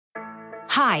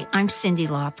Hi, I'm Cyndi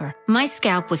Lauper. My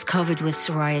scalp was covered with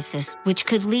psoriasis, which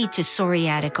could lead to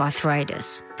psoriatic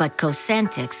arthritis. But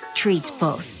Cosentyx treats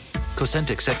both.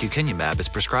 Cosentyx secukinumab is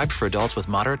prescribed for adults with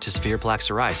moderate to severe plaque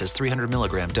psoriasis 300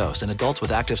 milligram dose and adults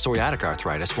with active psoriatic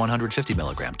arthritis 150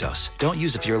 milligram dose. Don't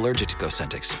use if you're allergic to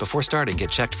Cosentyx. Before starting,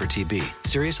 get checked for TB.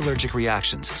 Serious allergic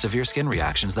reactions, severe skin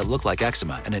reactions that look like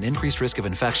eczema, and an increased risk of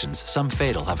infections, some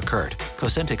fatal, have occurred.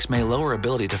 Cosentyx may lower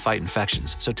ability to fight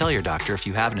infections, so tell your doctor if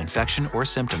you have an infection or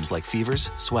symptoms like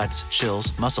fevers, sweats,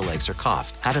 chills, muscle aches, or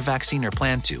cough, had a vaccine or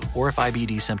plan to, or if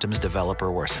IBD symptoms develop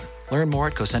or worsen. Learn more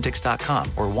at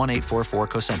Cosentyx.com or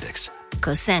 1-844-COSENTYX.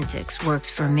 Cosentyx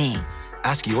works for me.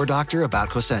 Ask your doctor about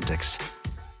Cosentyx.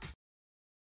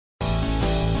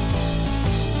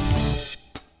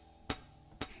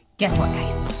 Guess what,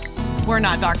 guys? We're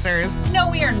not doctors. No,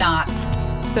 we are not.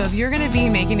 So if you're going to be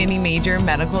making any major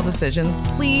medical decisions,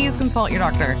 please consult your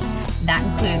doctor. That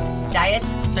includes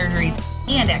diets, surgeries,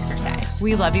 and exercise.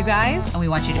 We love you guys. And we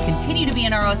want you to continue to be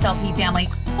in our OSLP family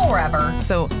forever.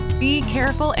 So be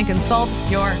careful and consult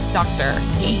your doctor.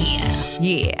 Yeah.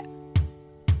 Yeah.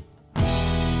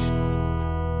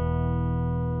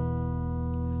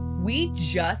 We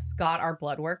just got our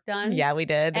blood work done. Yeah, we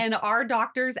did. And our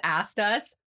doctors asked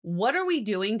us, what are we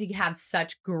doing to have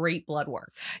such great blood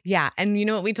work? Yeah. And you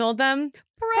know what we told them?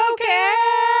 ProCare.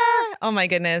 Oh my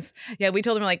goodness. Yeah, we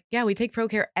told them we take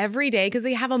ProCare every day because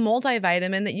they have a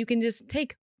multivitamin that you can just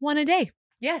take one a day.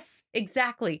 Yes,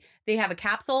 exactly. They have a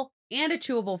capsule and a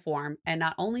chewable form. And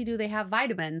not only do they have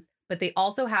vitamins, but they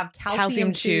also have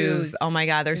calcium chews. Oh my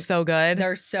God, they're so good.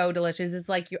 They're so delicious. It's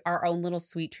like our own little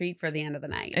sweet treat for the end of the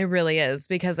night. It really is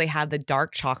because they have the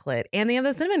dark chocolate and they have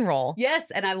the cinnamon roll.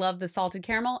 Yes, and I love the salted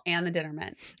caramel and the dinner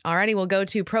mint. Alrighty, we'll go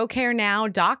to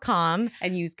procarenow.com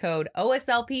and use code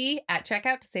OSLP at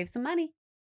checkout to save some money.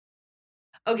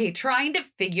 Okay, trying to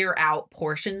figure out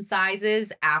portion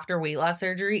sizes after weight loss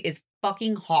surgery is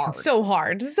fucking hard. So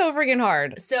hard. So freaking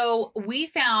hard. So we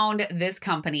found this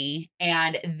company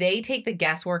and they take the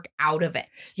guesswork out of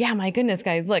it. Yeah, my goodness,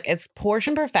 guys. Look, it's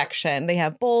portion perfection. They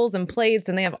have bowls and plates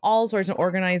and they have all sorts of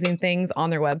organizing things on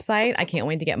their website. I can't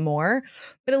wait to get more.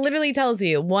 But it literally tells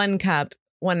you 1 cup,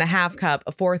 1.5 cup,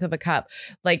 1/4 of a cup.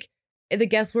 Like the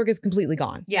guesswork is completely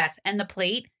gone. Yes. And the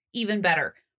plate, even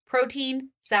better. Protein,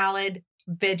 salad,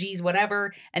 veggies,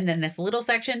 whatever. And then this little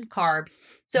section, carbs.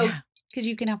 So because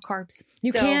you can have carbs.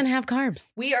 You can have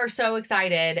carbs. We are so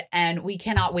excited and we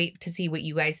cannot wait to see what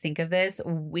you guys think of this.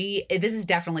 This is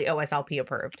definitely OSLP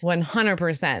approved.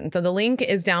 100%. So the link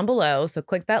is down below. So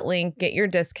click that link, get your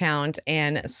discount,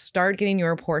 and start getting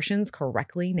your portions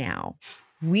correctly now.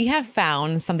 We have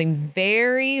found something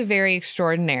very, very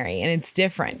extraordinary and it's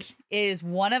different. It is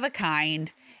one of a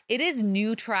kind. It is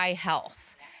Nutri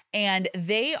Health and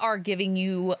they are giving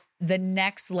you the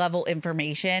next level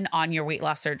information on your weight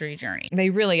loss surgery journey.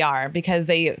 They really are because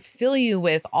they fill you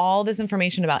with all this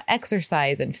information about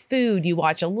exercise and food. You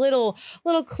watch a little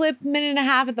clip, 1.5 minutes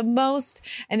at the most,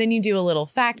 and then you do a little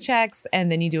fact checks,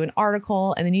 and then you do an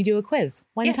article, and then you do a quiz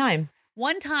one time.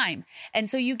 One time. And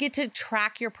so you get to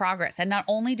track your progress. And not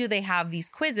only do they have these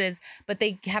quizzes, but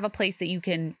they have a place that you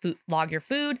can log your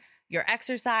food, your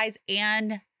exercise,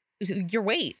 and your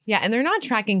weight. Yeah. And they're not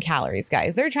tracking calories,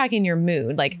 guys. They're tracking your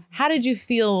mood. Like, how did you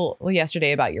feel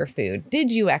yesterday about your food? Did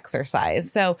you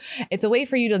exercise? So it's a way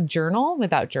for you to journal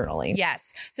without journaling.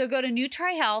 Yes. So go to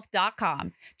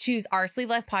NutriHealth.com, choose Our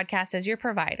Sleeve Life Podcast as your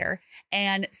provider,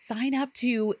 and sign up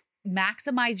to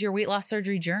maximize your weight loss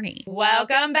surgery journey.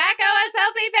 Welcome back,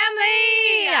 OSLP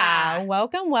family. Yeah.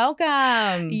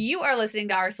 Welcome. You are listening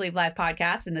to Our Sleeve Life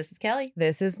Podcast, and this is Kelly.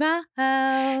 This is Mo.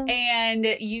 And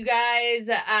you guys,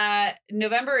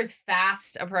 November is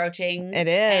fast approaching. It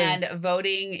is. And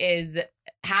voting is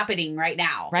happening right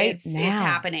now. It's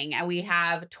happening. And we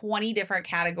have 20 different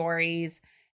categories.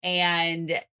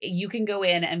 And you can go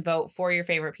in and vote for your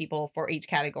favorite people for each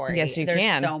category. Yes, you can.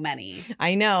 There's so many.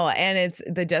 I know. And it's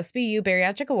the Just Be You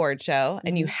Bariatric Award Show.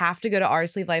 And you have to go to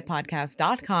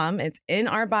oursleevelifepodcast.com. It's in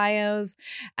our bios.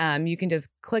 You can just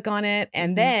click on it.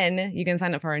 And then you can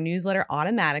sign up for our newsletter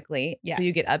automatically. Yes. So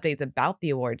you get updates about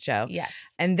the award show.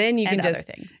 Yes. And then you can other just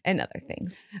things. And other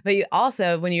things. But you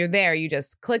also, when you're there, you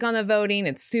just click on the voting.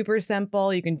 It's super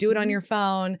simple. You can do it on your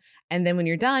phone. And then when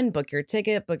you're done, book your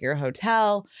ticket, book your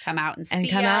hotel. Come out and see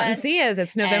us.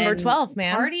 It's November 12th,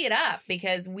 man. Party it up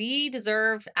because we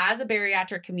deserve, as a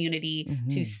bariatric community,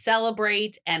 to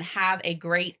celebrate and have a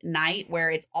great night where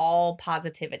it's all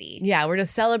positivity. Yeah, we're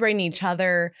just celebrating each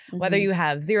other, whether you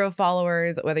have 0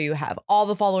 followers, whether you have all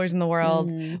the followers in the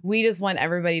world. We just want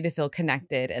everybody to feel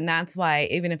connected. And that's why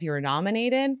even if you were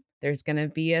nominated, there's going to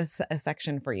be a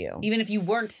section for you. Even if you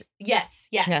weren't. Yes.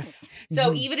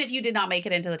 So even if you did not make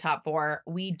it into the top 4,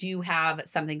 we do have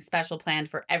something special planned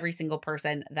for every single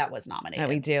person that was nominated. That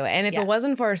we do. And if it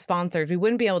wasn't for our sponsors, we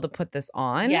wouldn't be able to put this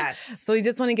on. Yes. So we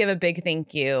just want to give a big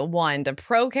thank you. 1, to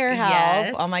ProCare Health.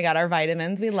 Yes. Oh my God, our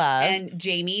vitamins we love. And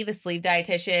Jamie, the sleeve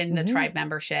dietitian, the Tribe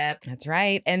membership. That's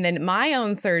right. And then my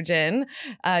own surgeon,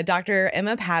 Dr.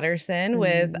 Emma Patterson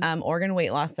with Oregon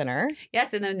Weight Loss Center.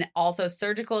 Yes. And then also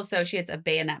Surgical Associates of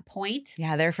Bayonet Point.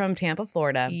 Yeah, they're from Tampa,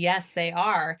 Florida. Yes, they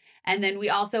are. And then we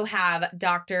also have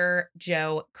Dr.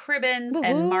 Joe Cribbins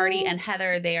and Marty and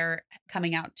Heather. They are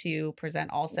coming out to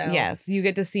present also. Yes, you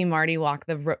get to see Marty walk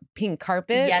the pink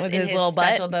carpet with his little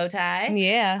special butt. bow tie.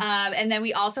 Yeah. And then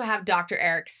we also have Dr.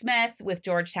 Eric Smith with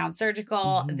Georgetown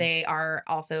Surgical. They are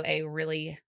also a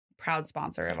really proud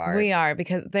sponsor of ours. We are,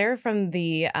 because they're from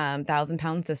the 1,000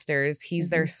 Pound Sisters. He's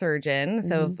their surgeon.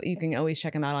 So you can always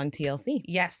check him out on TLC.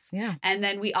 Yes. Yeah. And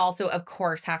then we also, of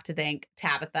course, have to thank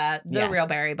Tabitha, the real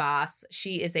Berry Boss.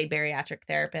 She is a bariatric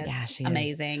therapist. Yeah, she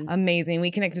is amazing.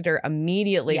 We connected her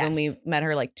immediately when we met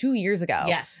her like 2 years ago.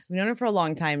 Yes. We've known her for a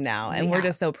long time now. And we're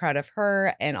just so proud of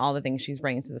her and all the things she's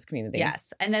bringing to this community.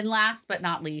 Yes. And then last but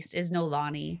not least is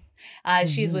Nolani.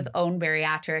 She's with Own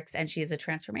Bariatrics, and she is a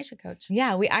transformation coach.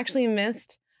 Yeah, we actually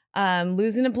missed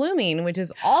Losing to Blooming, which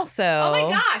is also... Oh my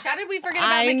gosh, how did we forget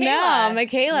about Michaela? I know,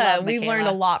 Michaela. We've learned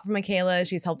a lot from Michaela.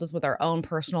 She's helped us with our own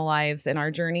personal lives and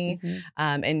our journey.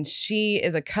 And she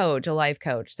is a coach, a life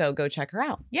coach. So go check her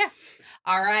out. Yes.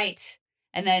 All right.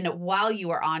 And then while you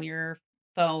are on your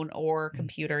phone or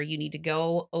computer, you need to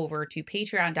go over to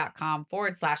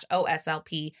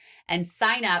patreon.com/OSLP and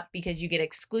sign up, because you get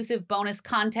exclusive bonus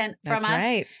content from us.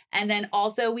 Right. And then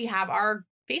also we have our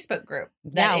Facebook group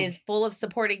that is full of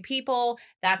supporting people.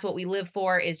 That's what we live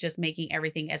for, is just making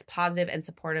everything as positive and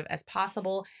supportive as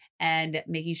possible and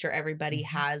making sure everybody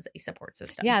has a support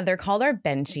system. Yeah, they're called our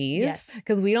benchies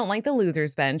because we don't like the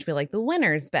loser's bench. We like the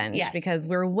winner's bench because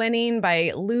we're winning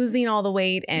by losing all the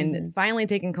weight and finally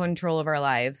taking control of our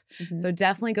lives. So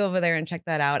definitely go over there and check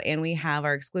that out. And we have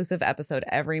our exclusive episode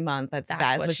every month.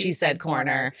 That's what she said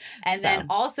corner. And then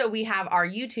also we have our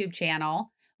YouTube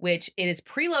channel, which it is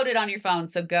preloaded on your phone.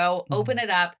 So go open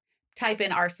it up, type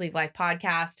in Our Sleeve Life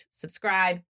Podcast,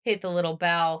 subscribe, hit the little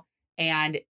bell.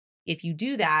 And if you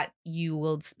do that, you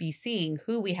will be seeing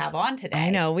who we have on today. I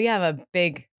know. We have a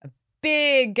big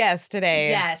guest today.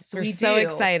 Yes, we're so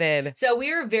excited. So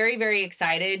we are very, very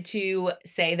excited to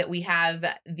say that we have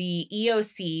the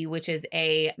EOC, which is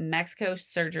a Mexico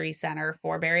surgery center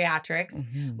for bariatrics.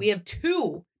 We have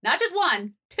 2, not just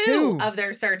 1, 2 of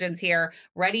their surgeons here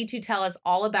ready to tell us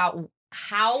all about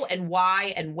how and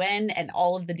why and when and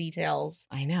all of the details.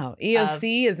 I know.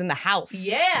 EOC is in the house.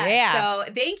 Yeah. So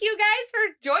thank you guys for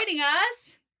joining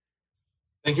us.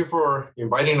 Thank you for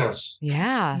inviting us.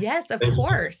 Yeah. Yes, of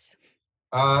course.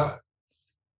 I'm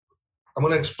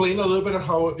going to explain a little bit of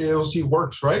how EOC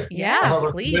works, right? Yes,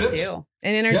 please do.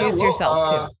 And introduce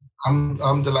yourself too.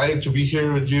 I'm delighted to be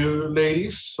here with you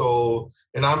ladies.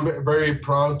 And I'm very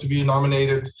proud to be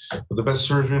nominated for the best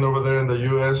surgeon over there in the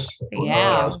U.S.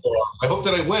 Yeah. So I hope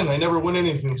that I win. I never win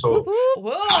anything. So.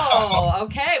 Whoa.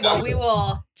 Okay. Well, we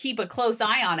will keep a close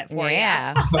eye on it for you.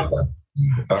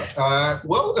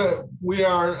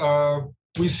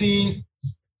 We see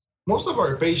most of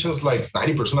our patients, like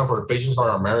 90% of our patients are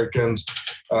Americans,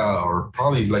 or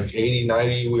probably like 80,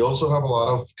 90. We also have a lot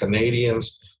of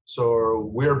Canadians. So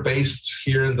we're based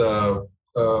here in the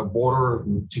border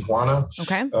in Tijuana.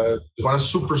 Okay. Tijuana's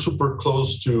super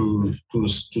close to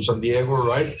San Diego,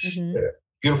 right?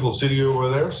 Beautiful city over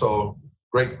there. So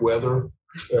great weather.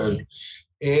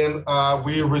 And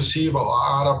we receive a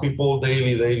lot of people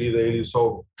daily.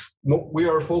 So we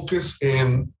are focused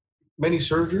in many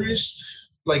surgeries.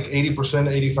 Like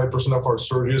 80%, 85% of our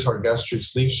surgeries are gastric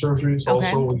sleeve surgeries. Okay.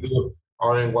 Also, we do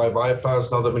RNY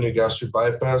bypass, now the mini gastric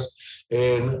bypass.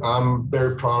 And I'm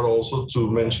very proud also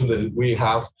to mention that we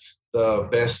have the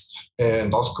best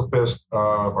endoscopist,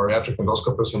 bariatric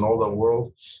endoscopist in all the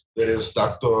world. That is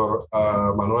Dr.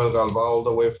 Manuel Galvão, all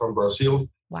the way from Brazil.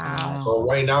 Wow. So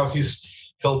right now he's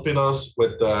helping us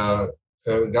with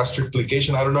gastric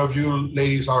plication. I don't know if you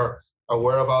ladies are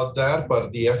aware about that,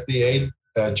 but the FDA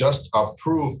just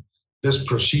approved this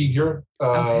procedure.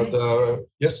 The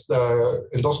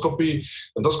endoscopy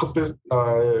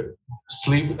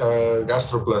sleeve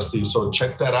gastroplasty. So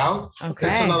check that out. Okay.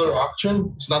 It's another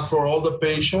option. It's not for all the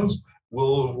patients.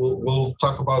 We'll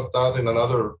talk about that in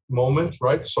another moment,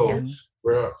 right? So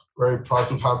we're very proud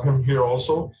to have him here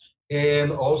also.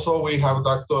 And also we have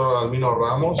Dr. Almino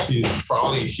Ramos. He's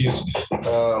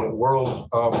world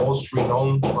most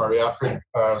renowned bariatric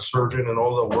surgeon in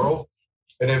all the world.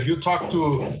 And if you talk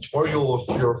to or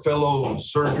your fellow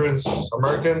surgeons,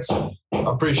 Americans,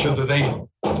 I'm pretty sure that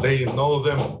they know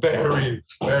them very,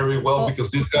 very well because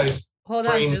these guys. Hold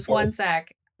on, just one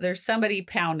sec. There's somebody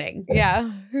pounding. Yeah,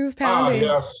 who's pounding?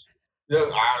 Yes.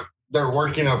 They're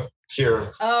working up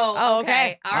here. Oh,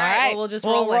 okay. All right. Well, we'll just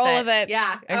roll with it.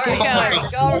 Yeah. All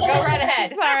right. Go right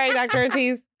ahead. Sorry, Dr.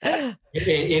 Ortiz.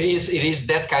 It is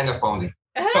that kind of pounding.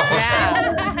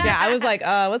 Yeah. I was like,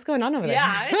 what's going on over there?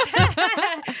 Yeah.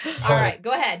 All right,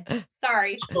 go ahead.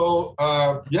 Sorry. So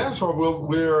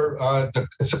we're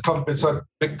it's a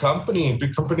big company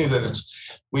that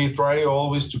we try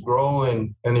always to grow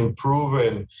and improve,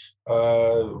 and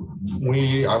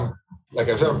like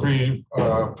I said, I'm pretty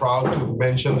proud to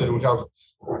mention that we have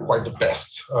quite the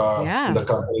best in the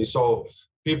company. So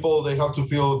people, they have to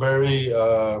feel very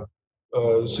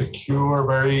secure,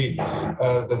 very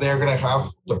that they're going to have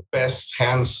the best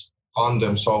hands on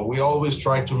them. So we always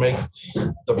try to make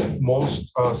the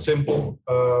most simple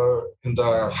and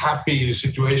the happy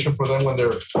situation for them when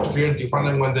they're here in Tijuana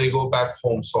and when they go back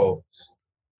home. So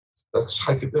that's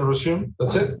I could resume.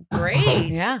 That's it.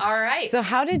 Great. Yeah. All right. So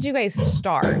how did you guys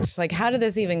start? Like, how did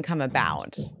this even come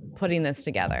about, putting this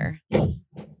together?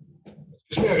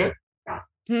 Excuse me again?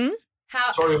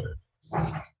 Sorry.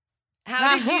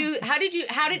 How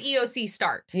did EOC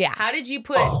start? Yeah. How did you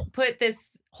put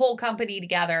this whole company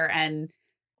together? And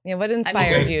what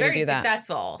inspired you to do that? Very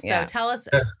successful. So tell us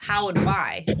how and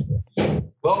why.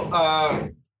 Well,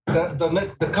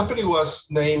 the company was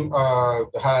named,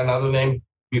 had another name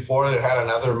before. They had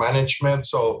another management.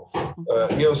 So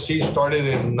EOC started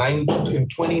in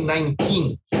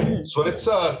 2019. So it's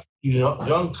a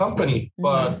young company,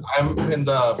 but I'm in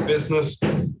the business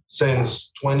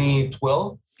since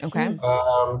 2012. Okay.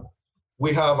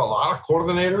 We have a lot of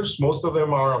coordinators. Most of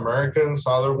them are Americans.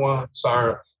 Other ones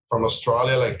are from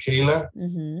Australia, like Kayla.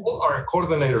 All our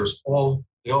coordinators,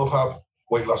 they all have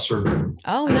weight loss surgery.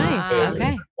 Oh, nice.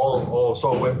 Okay.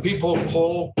 So when people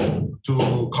call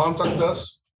to contact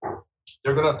us,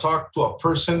 they're going to talk to a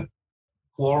person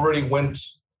who already went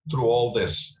through all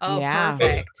this. Oh, yeah.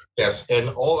 Perfect. Yes. And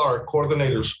all our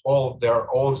coordinators, they're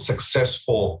all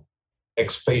successful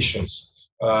ex-patients.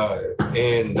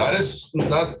 And that is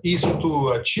not easy to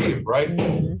achieve, right?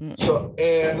 So,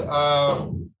 and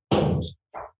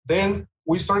then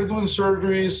we started doing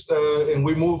surgeries, and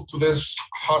we moved to this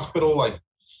hospital like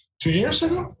 2 years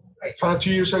ago. Kind of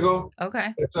 2 years ago.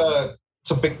 Okay. It's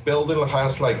a big building. It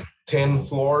has like 10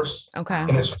 floors. Okay.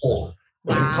 And it's full.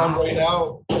 Wow. If you come right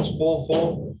now, it's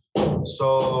full.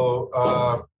 So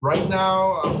right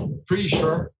now, I'm pretty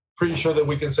sure that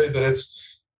we can say that it's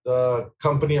the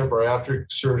company of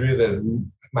bariatric surgery that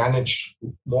manage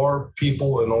more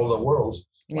people in all the world.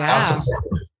 Yeah.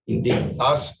 Indeed,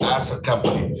 us as a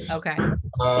company. Okay.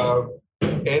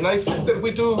 And I think that we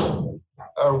do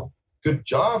a good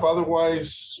job.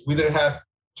 Otherwise, we didn't have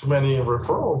too many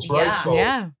referrals, right? So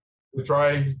we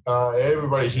try.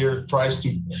 Everybody here tries to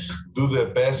do the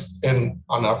best and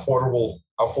on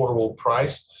affordable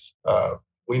price.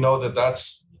 We know that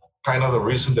that's kind of the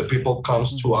reason that people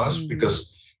comes to us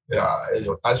because.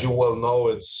 As you well know,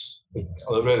 it's a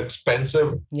little bit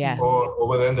expensive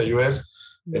over there in the U.S.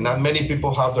 And not many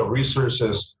people have the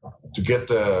resources to get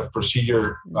the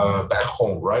procedure back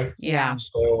home, right? Yeah.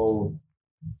 So,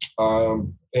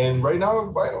 and right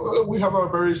now we have a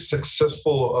very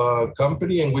successful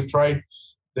company, and we try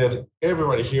that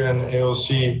everybody here in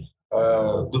AOC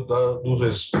do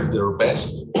this their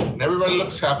best, and everybody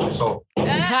looks happy. So,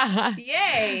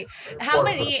 yay! How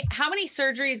many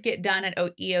surgeries get done at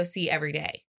EOC every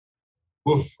day?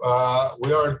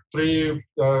 We are 3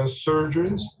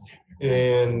 surgeons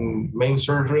and main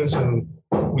surgeons, and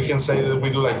we can say that we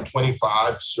do like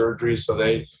 25 surgeries a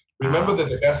day. Remember that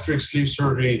the gastric sleeve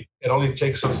surgery, it only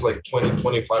takes us like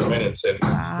 20-25 minutes, and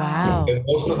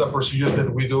most of the procedures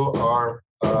that we do are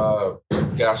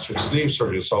gastric sleeve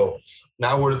surgery. So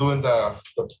now we're doing the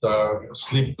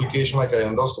sleeve application like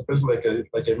an endoscopy,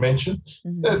 like I mentioned.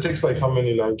 It takes like how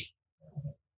many, like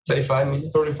 35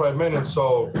 minutes. 35 minutes.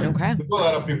 So a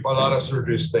lot of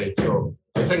surgeries take. So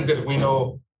I think that we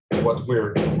know what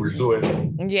we're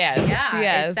doing. Yes.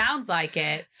 It sounds like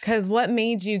it. Because what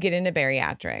made you get into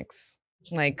bariatrics?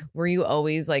 Like, were you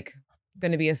always like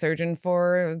going to be a surgeon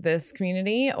for this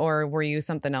community, or were you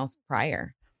something else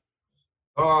prior?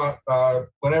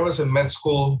 When I was in med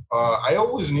school, I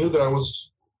always knew that I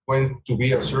was going to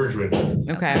be a surgeon.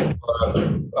 Okay.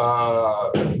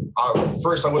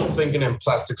 First, I was thinking in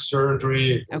plastic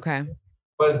surgery. Okay.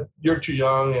 But you're too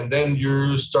young, and then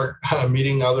you start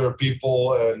meeting other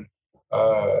people. And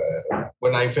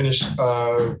when I finished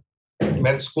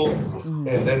med school,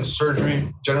 and then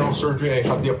surgery, general surgery. I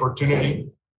had the opportunity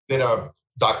that a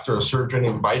doctor, a surgeon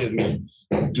invited me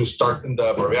to start in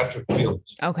the bariatric field.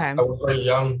 Okay. I was very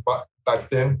young back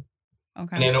then.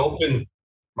 Okay. And it opened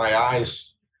my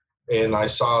eyes, and I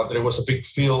saw that it was a big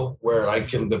field where I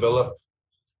can develop.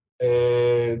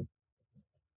 And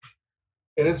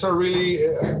it's a really,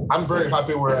 I'm very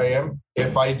happy where I am.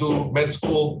 If I do med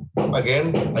school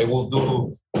again, I will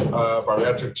do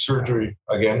bariatric surgery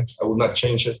again. I will not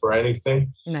change it for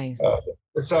anything. Nice.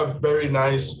 It's a very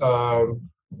nice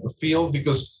field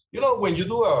because, when you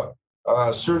do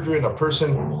a surgery in a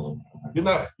person,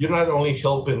 you're not only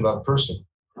helping that person,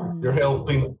 you're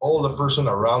helping all the person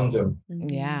around them.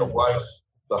 Yeah. The wife,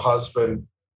 the husband,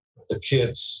 the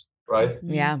kids, right?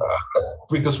 Yeah.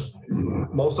 Because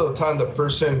most of the time the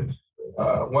person,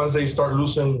 once they start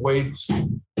losing weight,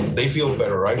 they feel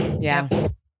better, right? Yeah.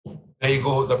 They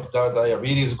go, the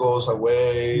diabetes goes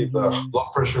away, the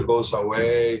blood pressure goes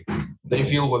away, they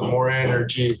feel with more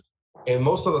energy. And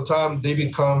most of the time they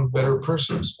become better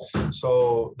persons.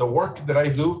 So the work that I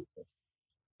do,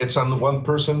 it's on one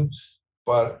person,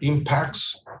 but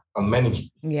impacts on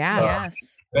many. Yeah. Yes.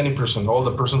 Many person, all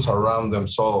the persons around them.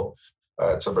 So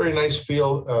it's a very nice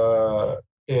field.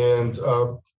 And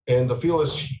the field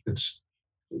it's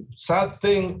sad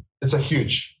thing. It's a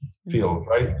huge field,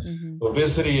 right?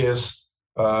 Obesity is,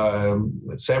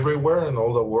 it's everywhere in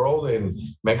all the world. And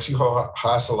Mexico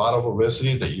has a lot of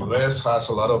obesity. The US has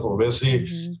a lot of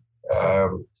obesity.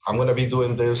 I'm going to be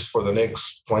doing this for the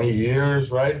next 20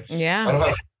 years, right? Yeah.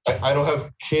 I don't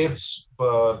have kids,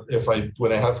 but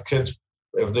when I have kids,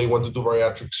 if they want to do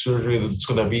bariatric surgery, it's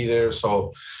going to be there.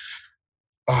 So,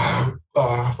 I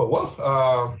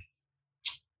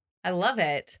love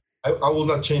it. I will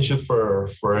not change it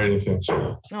for anything.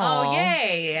 So. Oh,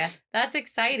 yay. That's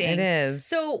exciting. It is.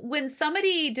 So when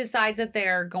somebody decides that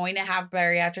they're going to have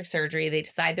bariatric surgery, they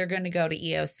decide they're going to go to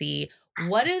EOC,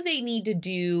 what do they need to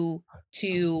do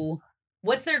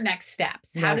what's their next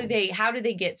steps? How do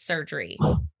they get surgery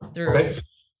through? Okay.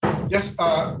 Yes,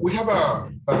 we have a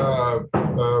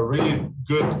really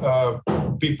good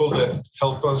people that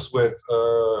help us with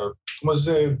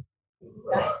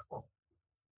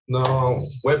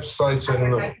websites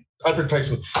and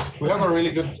advertising. We have a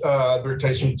really good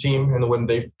advertising team, and when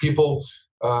people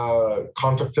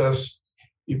contact us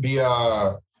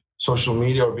via social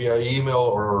media or via email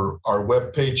or our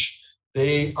webpage,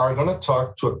 they are going to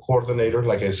talk to a coordinator,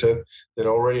 like I said, that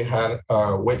already had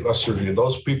weight loss surgery.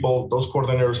 Those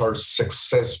coordinators are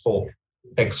successful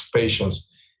ex-patients,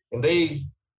 and they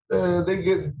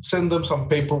send them some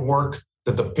paperwork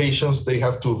that the patients they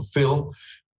have to fill,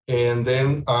 and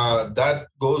then that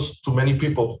goes to many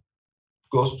people.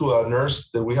 Goes to a nurse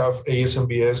that we have,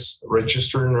 ASMBS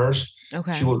registered nurse.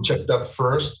 Okay. She will check that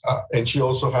first, and she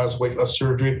also has weight loss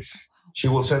surgery. She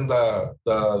will send the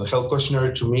health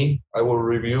questionnaire to me. I will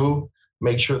review,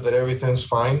 make sure that everything's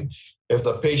fine. If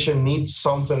the patient needs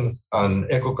something, an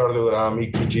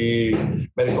echocardiogram, EKG,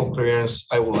 medical clearance,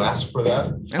 I will ask for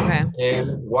that. Okay.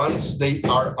 And once they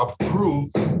are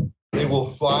approved, they will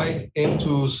fly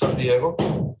into San Diego.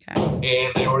 Okay.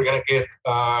 And they are going to get,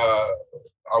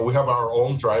 we have our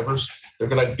own drivers. They're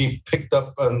going to be picked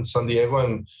up in San Diego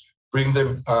and bring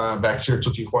them back here to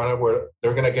Tijuana, where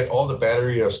they're going to get all the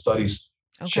battery of studies,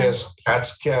 chest, CAT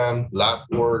scan, lab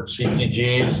work,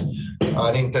 EKGs,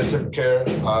 an intensive care.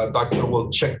 Doctor will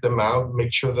check them out,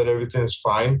 make sure that everything is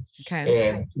fine. Okay.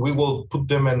 And we will put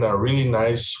them in a really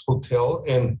nice hotel.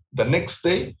 And the next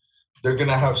day, they're going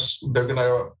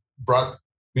to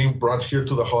be brought here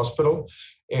to the hospital,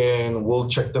 and we'll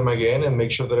check them again and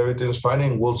make sure that everything is fine,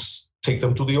 and we'll take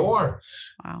them to the OR.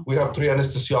 Wow. We have 3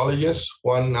 anesthesiologists,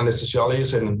 1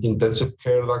 anesthesiologist and intensive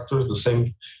care doctor, the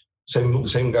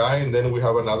same guy. And then we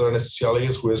have another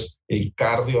anesthesiologist who is a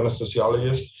cardio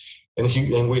anesthesiologist.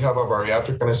 And we have a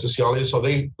bariatric anesthesiologist. So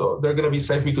they're going to be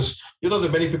safe because, the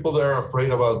many people that are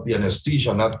afraid about the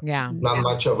anesthesia, not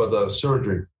much about the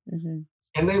surgery. Mm-hmm.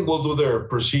 And then we'll do their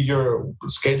procedure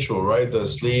schedule, right? The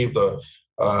sleeve, the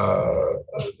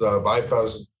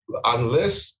bypass,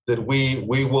 unless that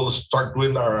we will start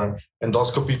doing our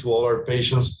endoscopy to all our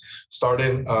patients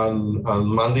starting on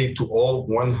Monday. To all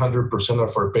 100%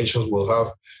 of our patients will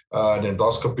have an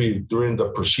endoscopy during the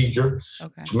procedure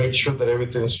to make sure that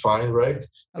everything is fine, right?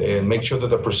 And make sure that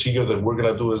the procedure that we're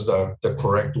going to do is the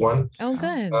correct one. Oh,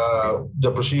 good.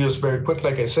 The procedure is very quick,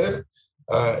 like I said.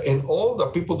 And all the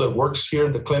people that works here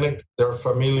in the clinic, they're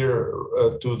familiar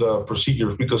to the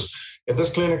procedures, because in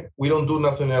this clinic, we don't do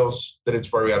nothing else that it's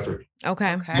bariatric.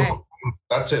 Okay.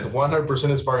 That's it. 100%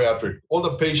 is bariatric. All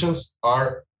the patients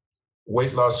are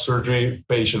weight loss surgery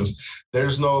patients.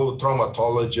 There's no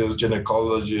traumatologist,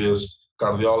 gynecologist,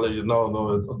 cardiologist.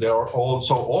 No, they are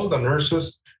all the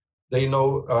nurses. They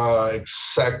know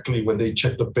exactly when they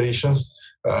check the patients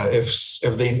if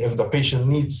the patient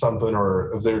needs something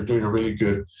or if they're doing really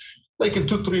good. Like in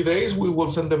 2-3 days, we will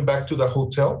send them back to the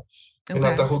hotel. Okay. And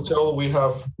at the hotel, we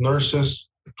have nurses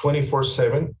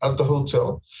 24/7 at the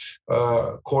hotel,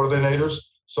 coordinators.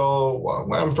 So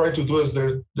what I'm trying to do is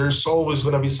there's always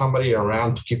going to be somebody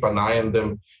around to keep an eye on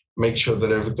them, make sure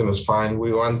that everything is fine.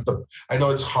 I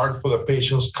know it's hard for the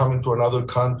patients coming to another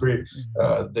country.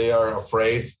 They are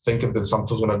afraid, thinking that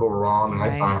something's going to go wrong.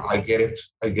 Right. I get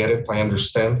it. I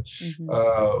understand.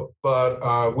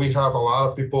 But we have a lot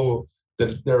of people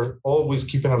that they're always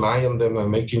keeping an eye on them and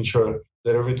making sure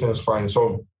that everything is fine.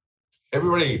 So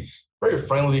everybody very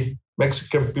friendly.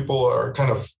 Mexican people are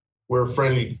we're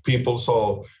friendly people.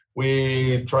 So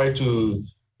we try to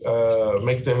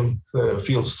make them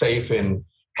feel safe and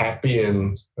happy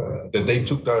and that they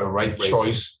took the right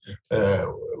choice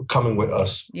coming with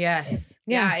us. Yes.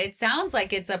 Yeah. It sounds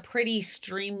like it's a pretty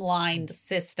streamlined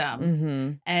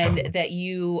system and that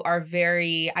you are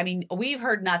we've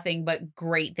heard nothing but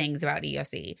great things about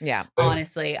EOC. Yeah.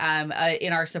 Honestly.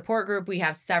 In our support group, we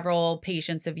have several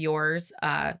patients of yours,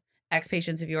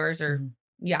 ex-patients of yours or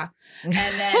yeah. And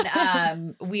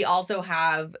then we also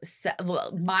have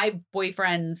my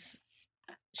boyfriend's,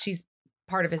 she's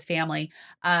part of his family.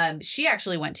 She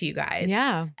actually went to you guys.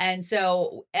 Yeah. And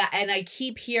so, and I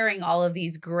keep hearing all of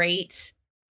these great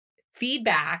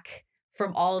feedback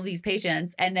from all of these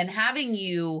patients. And then having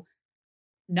you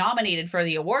nominated for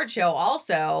the award show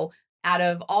also out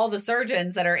of all the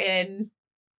surgeons that are in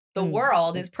the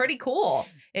world is pretty cool.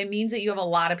 It means that you have a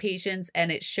lot of patients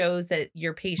and it shows that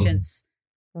your patients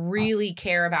really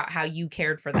care about how you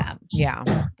cared for them. Yeah.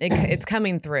 It's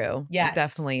coming through. Yes. It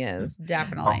definitely is.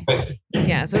 Definitely.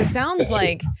 Yeah. So it sounds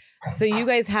like, so you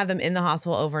guys have them in the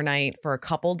hospital overnight for a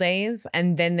couple days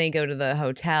and then they go to the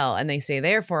hotel and they stay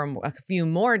there for a few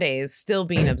more days still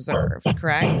being observed,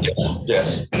 correct?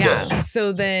 Yes. Yeah. Yes.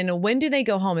 So then when do they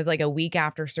go home? Is like a week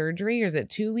after surgery or is it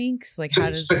 2 weeks? Like how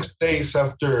does 6 days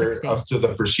after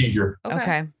the procedure.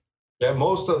 Okay. Yeah.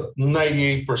 Most of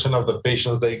 98% of the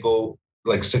patients, they go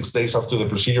like 6 days after the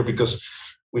procedure because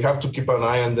we have to keep an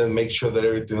eye on them, make sure that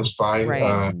everything is fine.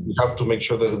 Right. We have to make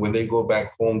sure that when they go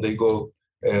back home, they go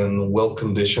in well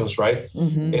conditions, right?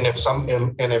 And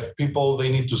if people, they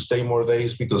need to stay more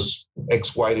days because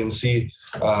X, Y, and Z,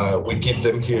 we keep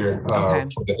them here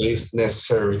for the days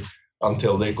necessary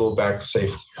until they go back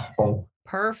safe home.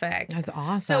 Perfect. That's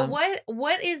awesome. So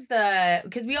what is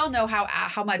because we all know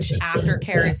how much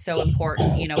aftercare is so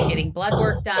important, getting blood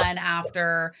work done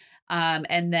after,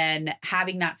 and then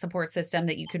having that support system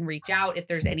that you can reach out if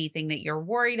there's anything that you're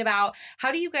worried about.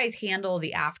 How do you guys handle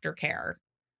the aftercare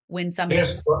when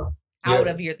somebody's out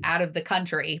of the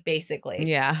country, basically?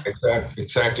 Yeah,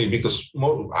 exactly. Because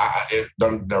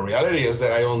the reality is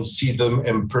that I don't see them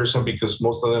in person because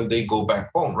most of them, they go back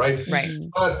home, right? Right.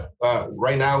 But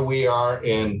right now we are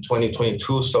in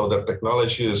 2022, so the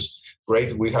technology is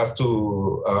great. We have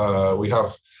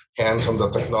hands on the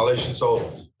technology.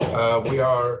 So we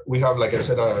have, like I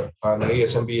said, an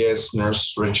ASMBS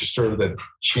nurse register that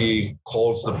she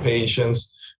calls the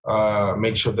patients,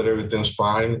 make sure that everything's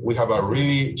fine. We have a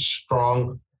really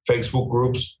strong Facebook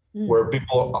groups where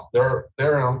people they're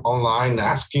online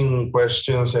asking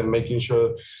questions and making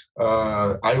sure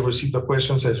I receive the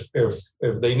questions. If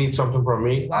they need something from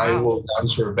me, I will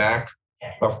answer back,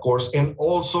 of course. And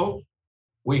also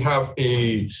we have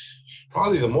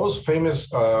probably the most famous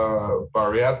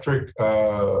bariatric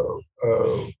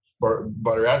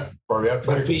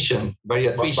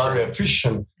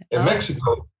bariatrician in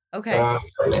Mexico. Okay.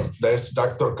 That's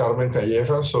Dr. Carmen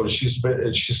Calleja. So she's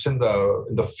in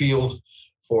the field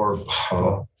for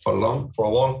a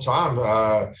long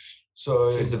time.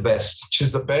 So she's the best.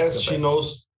 She's the best. She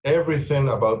knows everything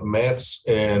about meds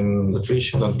and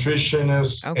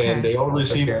nutritionists, and they all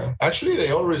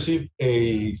receive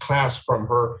a class from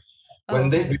her.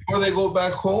 Before they go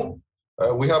back home,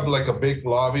 we have like a big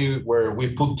lobby where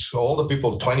we put all the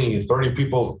people, 20, 30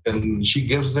 people, and she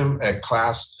gives them a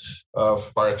class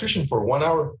of bariatrician for 1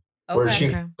 hour where she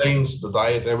explains the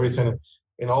diet, everything.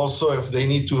 And also if they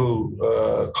need to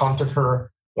contact her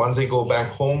once they go back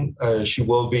home, she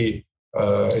will be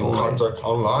in contact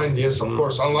online. Yes, of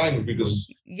course, online because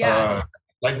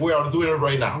like we are doing it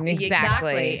right now.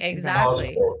 Exactly.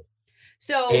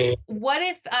 So what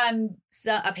if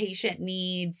a patient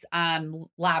needs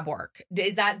lab work?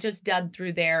 Is that just done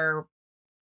through their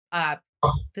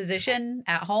physician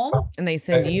at home? And they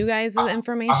send you guys the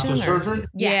information? After surgery?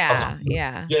 Yeah.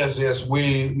 Yes.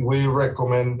 We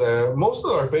recommend, most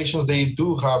of our patients, they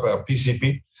do have a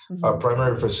PCP, a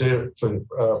primary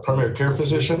care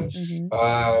physician.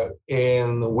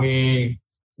 And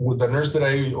the nurse that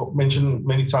I mentioned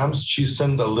many times, she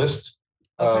sent a list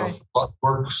of blood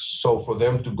works. So for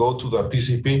them to go to the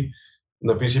PCP,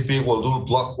 the PCP will do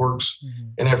blood works.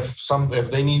 And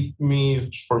if they need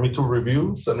for me to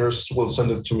review, the nurse will send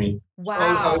it to me.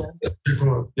 Wow.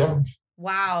 Yeah.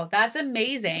 Wow, that's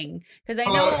amazing. Because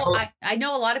I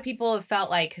know a lot of people have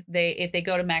felt like if they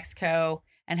go to Mexico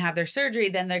and have their surgery,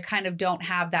 then they kind of don't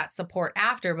have that support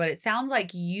after. But it sounds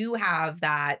like you have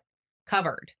that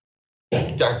covered.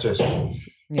 Gotcha.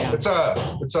 Yeah. It's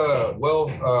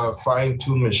a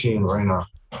fine-tuned machine right now.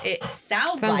 It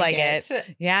sounds like it.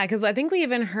 Yeah, because I think we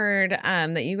even heard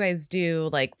that you guys do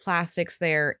like plastics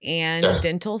there and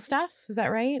dental stuff. Is that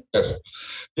right?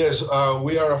 Yes.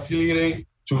 We are affiliated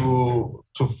to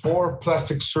 4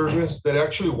 plastic surgeons that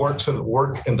actually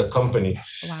work in the company.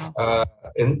 Wow.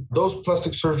 And those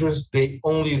plastic surgeons, they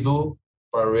only do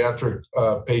bariatric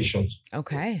patients.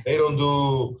 Okay. They don't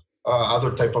do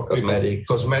other type of cosmetic.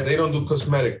 They don't do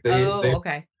cosmetic.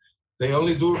 Okay. They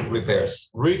only do repairs,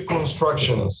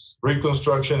 reconstruction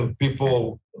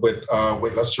people with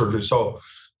a surgery. So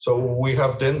we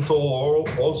have dental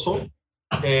also,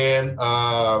 and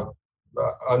a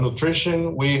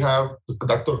nutrition. We have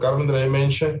Dr. Carmen that I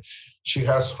mentioned. She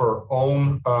has her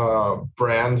own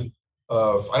brand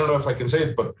of, I don't know if I can say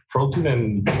it, but protein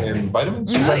and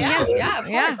vitamins. Of course.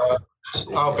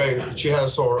 Okay, she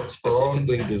has her own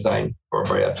designed for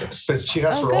bariatrics. She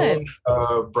has her own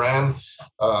brand,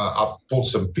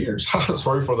 apples and pears.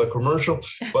 Sorry for the commercial,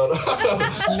 but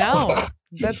no,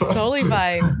 that's totally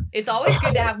fine. It's always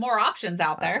good to have more options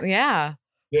out there. Yeah.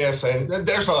 Yes, and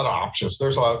there's a lot of options.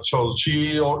 There's a lot. So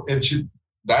she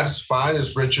that's fine.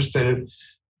 It's registered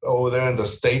over there in the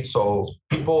States, so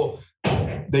people,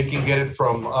 they can get it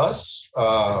from us.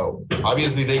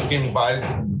 Obviously, they can buy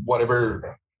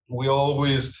whatever. We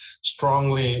always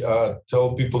strongly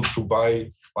tell people to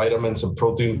buy vitamins and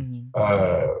protein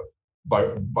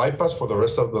bypass for the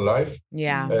rest of the life.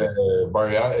 Yeah.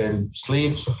 And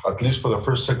sleeves, at least for the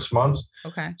first 6 months.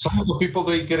 Okay. Some of the people,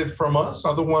 they get it from us.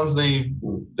 Other ones, they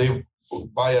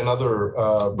buy another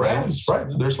brands. Right.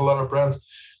 There's a lot of brands.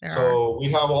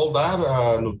 We have all that,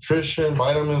 nutrition,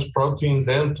 vitamins, protein,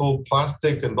 dental,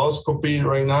 plastic, endoscopy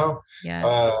right now. Yes.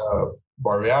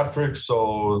 Bariatrics.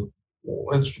 So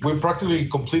we practically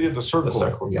completed the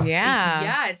circle.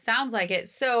 Yeah, it sounds like it.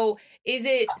 So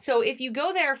if you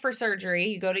go there for surgery,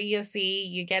 you go to EOC,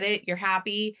 you get it, you're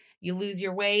happy, you lose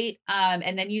your weight,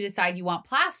 and then you decide you want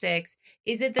plastics,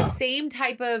 is it the same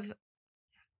type of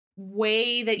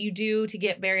way that you do to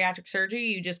get bariatric surgery?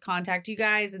 You just contact you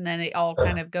guys and then it all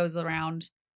kind of goes around?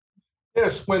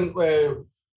 Yes, when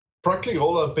practically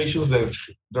all the patients that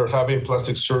they're having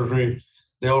plastic surgery,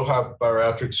 they all have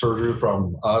bariatric surgery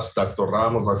from us, Dr.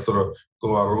 Ramos, Dr.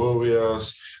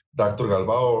 Covarrubias, Dr.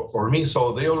 Galbao, or me.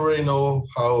 So they already know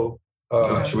how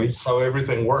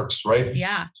everything works, right?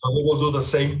 Yeah. So we will do the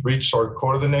same, reach our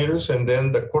coordinators, and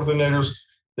then the coordinators,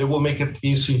 they will make it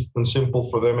easy and simple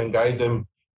for them and guide them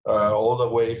all the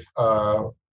way,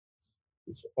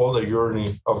 all the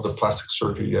journey of the plastic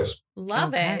surgery. Yes.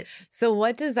 Love it. So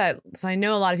what does that, so I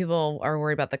know a lot of people are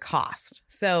worried about the cost.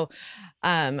 So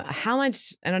how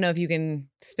much, I don't know if you can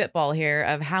spitball here,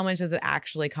 of how much does it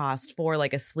actually cost for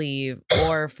like a sleeve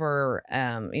or for,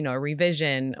 a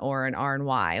revision or an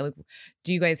R&Y? Like,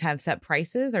 do you guys have set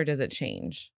prices or does it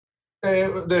change?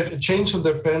 The change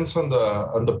depends on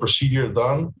the procedure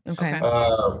done. Okay.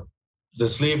 The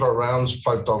sleeve around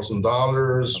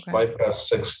 $5,000, bypass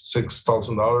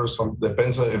 $6,000. Some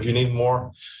depends on if you need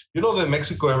more. You know that in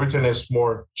Mexico everything is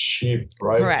more cheap,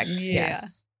 right? Correct.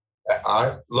 Yes.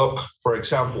 I look, for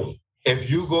example, if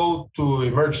you go to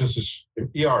emergencies,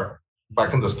 ER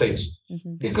back in the States,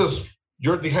 because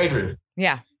you're dehydrated.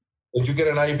 Yeah. And you get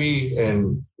an IV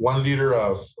and 1 liter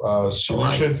of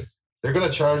solution, they're gonna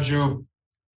charge you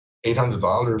 $800,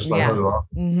 $900.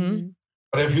 Mm-hmm.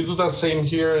 But if you do that same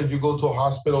here and you go to a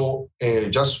hospital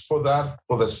just for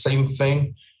the same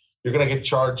thing, you're going to get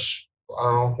charged, I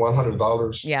don't know,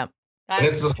 $100. Yeah.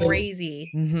 That's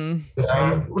crazy. Mm-hmm.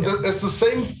 It's the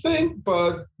same thing,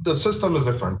 but the system is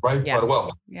different, right? Yeah.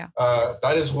 But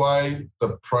that is why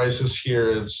the prices here,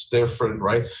 it's different,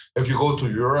 right? If you go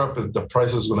to Europe, the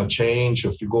price is going to change.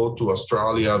 If you go to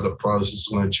Australia, the price is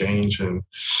going to change. And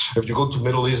if you go to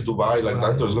Middle East, Dubai, like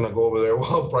that, there's going to go over there.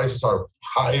 Well, prices are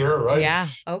higher, right? Yeah.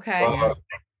 Okay.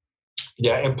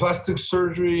 Yeah, and plastic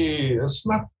surgery, it's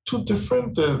not too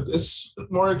different. It's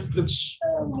not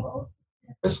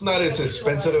as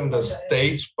expensive in the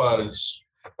States, but it's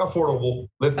affordable.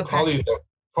 Probably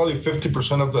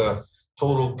 50% of the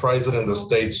total price in the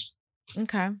States.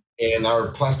 Okay. And our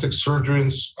plastic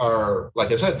surgeons are,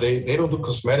 like I said, they don't do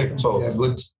cosmetic, so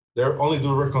they only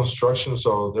do reconstruction.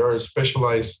 So they're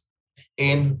specialized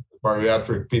in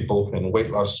bariatric people and weight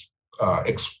loss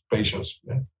patients.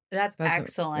 Yeah. That's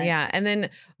excellent. Yeah. And then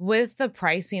with the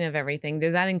pricing of everything,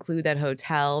 does that include that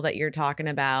hotel that you're talking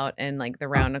about and like the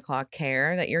round the clock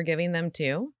care that you're giving them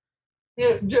too?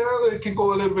 Yeah, it can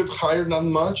go a little bit higher, not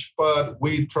much, but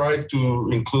we try to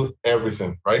include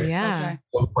everything, right? Yeah.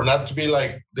 Okay. For not to be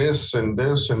like this and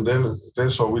this and then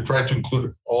this. So we try to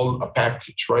include all a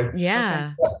package, right?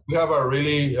 Yeah. Okay. We have a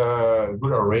really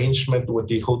good arrangement with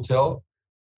the hotel.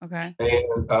 Okay.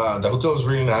 And the hotel is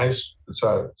really nice. It's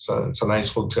a nice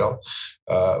hotel.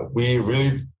 We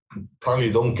really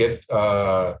probably don't get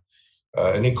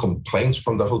any complaints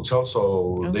from the hotel.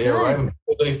 So they arrive,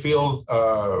 they feel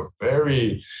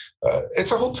very.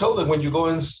 It's a hotel that when you go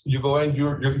in,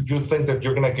 you think that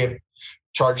you're gonna get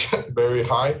charged very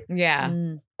high. Yeah,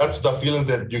 that's the feeling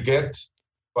that you get.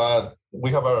 But we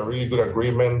have a really good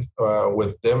agreement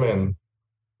with them and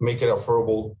make it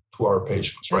affordable to our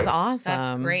patients. Right? That's awesome. That's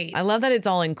great. I love that it's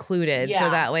all included. Yeah. So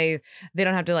that way they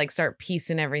don't have to like start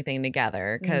piecing everything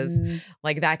together because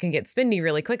like that can get spendy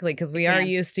really quickly because we are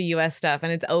used to US stuff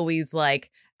and it's always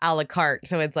like a la carte.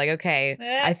 So it's like, okay,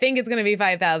 I think it's going to be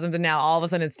 5,000, but now all of a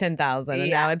sudden it's 10,000 and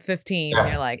now it's 15. And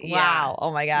you're like, wow,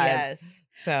 oh my God. Yes.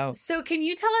 So can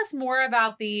you tell us more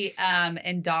about the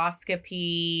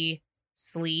endoscopy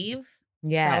sleeve?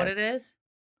 Yeah. Is that what it is?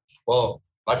 Well,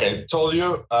 like I told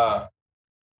you,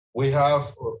 we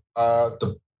have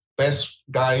the best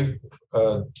guy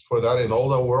for that in all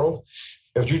the world.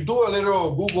 If you do a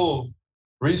little Google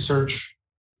research,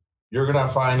 you're gonna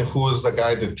find who is the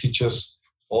guy that teaches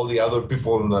all the other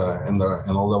people in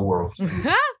all the world.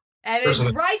 And it's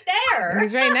right there.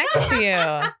 He's right next to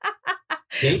you.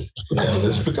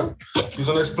 Let's pick up. He's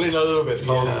gonna explain a little bit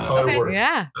how it works.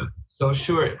 Yeah. So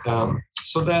sure.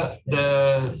 So the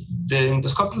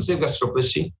endoscopic sleeve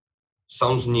gastroplasty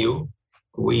sounds new.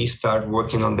 We started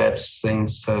working on that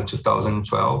since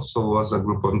 2012. So it was a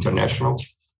group of international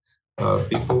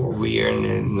people. We are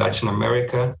in Latin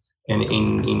America and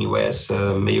in US,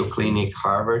 Mayo Clinic,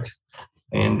 Harvard.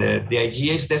 And the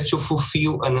idea is that to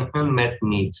fulfill an unmet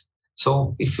need.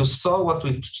 So if you saw what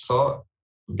we saw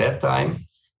that time,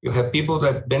 you have people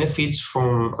that benefits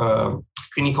from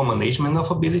clinical management of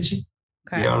obesity.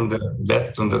 Okay. They are on the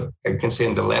I can say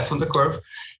on the left on the curve.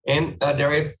 And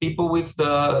there are people with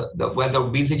where the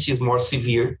obesity is more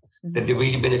severe that they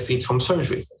really benefit from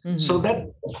surgery. So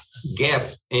that gap,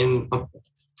 and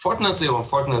fortunately or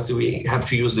unfortunately, we have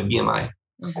to use the BMI.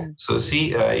 So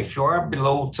see, if you are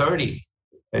below 30,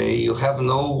 you have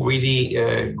no really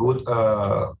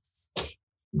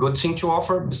good thing to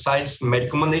offer besides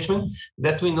medical management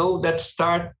that we know that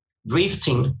start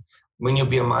drifting when your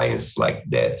BMI is like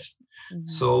that.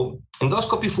 So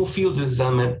endoscopy fulfills this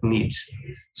unmet needs.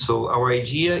 So our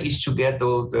idea is to get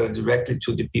those directly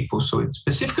to the people. So it's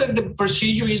specifically the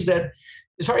procedure is that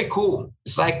it's very cool.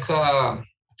 It's like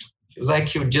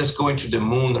you're just going to the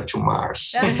moon or to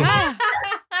Mars.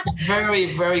 Very,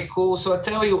 very cool. So I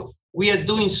tell you, we are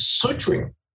doing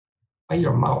suturing by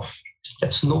your mouth.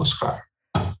 That's no scar.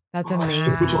 That's amazing.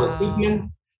 You put your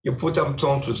equipment, you put them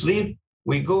on to sleep.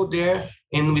 We go there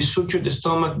and we suture the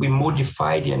stomach. We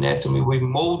modify the anatomy. We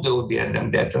model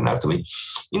that anatomy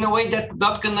in a way that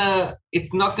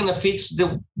it's not gonna fit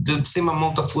the same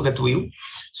amount of food that will.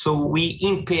 So we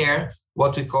impair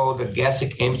what we call the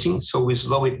gastric emptying. So we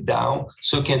slow it down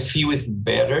so you can feel it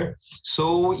better.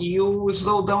 So you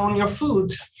slow down your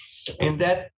food, and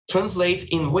that translates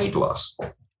in weight loss.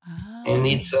 And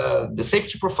it's the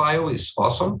safety profile is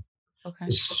awesome. Okay.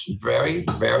 It's very,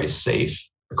 very safe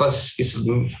because it's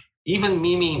even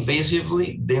minimally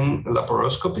invasively than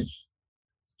laparoscopy.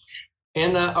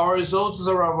 And our results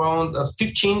are around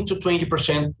 15 to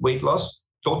 20% weight loss,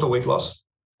 total weight loss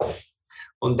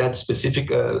on that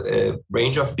specific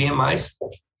range of BMIs.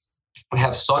 We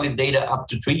have solid data up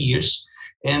to 3 years.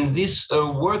 And this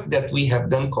work that we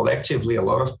have done collectively, a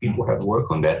lot of people have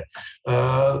worked on that,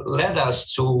 led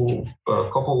us to a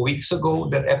couple of weeks ago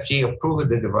that FDA approved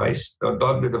the device,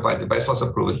 the device was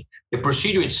approved, the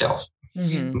procedure itself,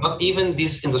 not even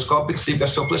this endoscopic sleeve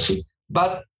gastroplasty,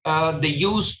 but the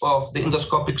use of the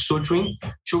endoscopic suturing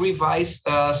to revise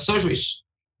surgeries.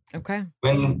 Okay.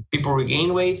 When people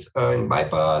regain weight in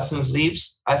bypass and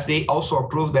sleeves, FDA also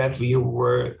approved that we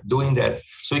were doing that.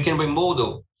 So we can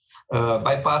remodel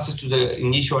bypasses to the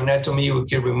initial anatomy. We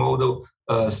can remodel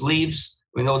sleeves.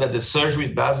 We know that the surgery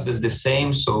does the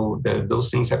same, so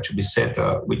those things have to be set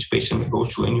which patient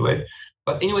goes to anyway.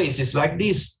 But anyways, it's like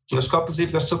this. Endoscopic sleeve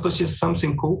gastroplasty is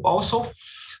something cool. Also,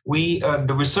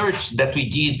 the research that we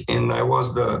did, and I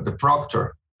was the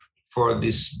proctor for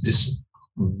this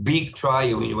big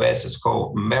trial in US. It's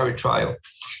called Mary trial.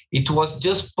 It was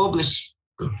just published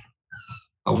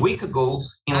a week ago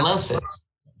in Lancet.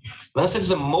 Lancet is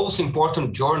the most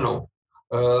important journal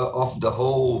of the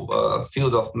whole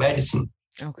field of medicine.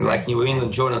 Okay. Like New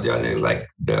England Journal, they are like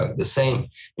the same.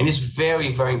 And it's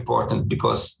very, very important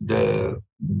because the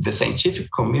scientific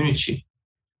community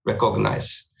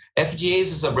recognize. FDA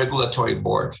is a regulatory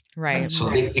board. Right. So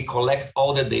they collect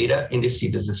all the data and they see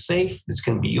this is safe, this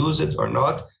can be used or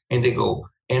not, and they go.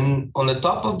 And on the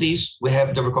top of this, we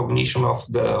have the recognition of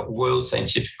the world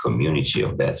scientific community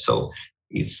of that. So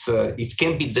it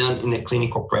can be done in a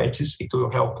clinical practice. It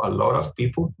will help a lot of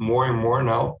people, more and more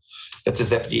now that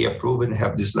is FDA approved and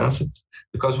have this Lancet.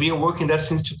 Because we are working that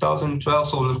since 2012,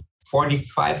 so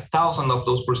 45,000 of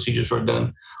those procedures were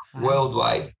done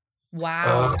worldwide.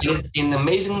 Wow. And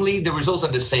amazingly, the results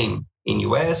are the same in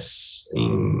US,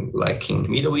 in the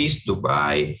Middle East,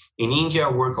 Dubai, in India.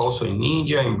 I work also in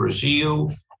India, in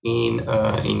Brazil,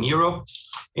 in Europe.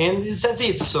 And that's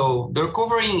it. So the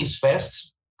recovering is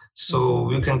fast. So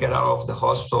you can get out of the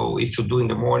hospital. If you do in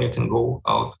the morning, you can go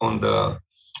out on the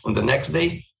next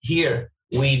day. Here,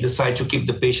 we decide to keep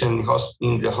the patient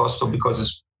in the hospital because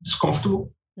it's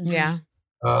comfortable. Yeah.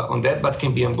 On that, but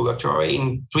can be ambulatory.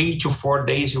 In 3 to 4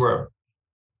 days, you are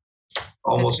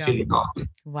almost feeling healthy.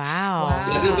 Wow.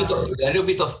 A little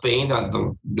bit of pain.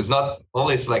 It's not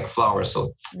always like flowers.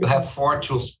 So you have 4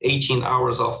 to 18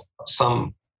 hours of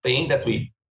some pain that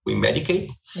we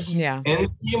medicate. Yeah. And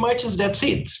pretty much that's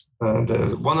it.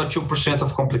 The 1 or 2%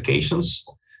 of complications.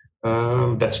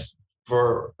 That's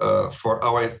for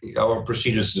our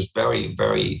procedures is very,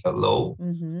 very low.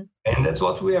 Mm-hmm. And that's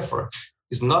what we are for.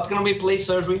 It's not going to replace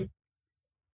surgery,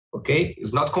 okay?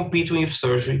 It's not competing with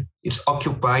surgery. It's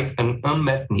occupied an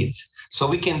unmet needs. So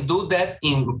we can do that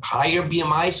in higher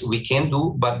BMIs. We can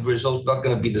do, but the results not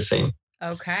going to be the same.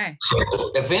 Okay.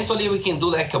 So eventually we can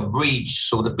do like a bridge.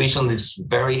 So the patient is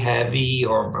very heavy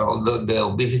or the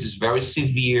obesity is very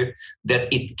severe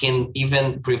that it can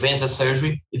even prevent a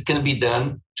surgery. It can be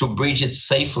done to bridge it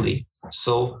safely.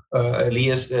 So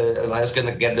Elias is going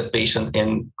to get the patient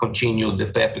and continue the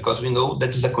path because we know that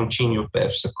is a continual path.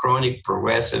 It's a chronic,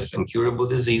 progressive, and curable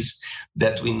disease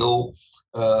that we know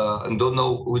and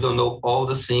we don't know all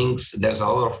the things. There's a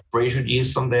lot of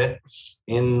prejudice on that,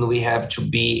 and we have to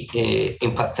be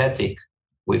empathetic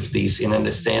with this and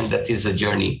understand that is a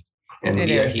journey, and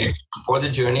we are here for the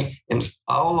journey. And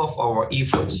all of our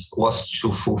efforts was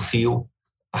to fulfill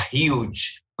a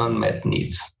huge unmet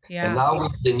needs. Yeah. And now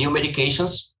with the new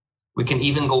medications, we can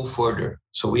even go further.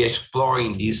 So we are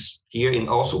exploring this here and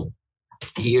also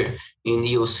here in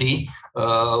EOC.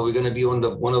 We're going to be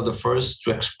one of the first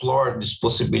to explore these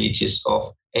possibilities of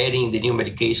adding the new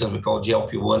medications we call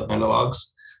GLP-1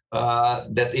 analogs,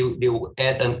 that they will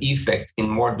add an effect in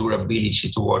more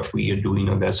durability to what we are doing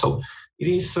on that. So it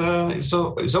is it's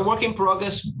a work in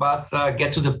progress, but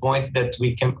get to the point that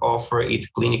we can offer it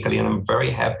clinically, and I'm very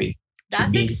happy.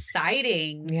 That's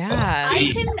exciting. Yeah.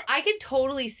 I can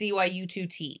totally see why you two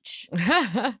teach.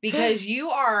 Because you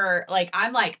are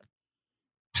I'm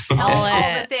all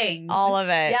the things. All of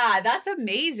it. Yeah, that's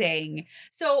amazing.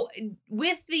 So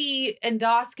with the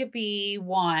endoscopy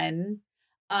one,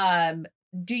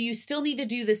 do you still need to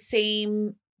do the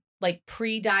same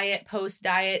pre-diet,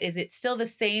 post-diet? Is it still the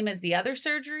same as the other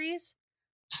surgeries?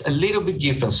 It's a little bit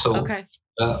different. So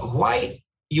why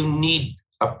you need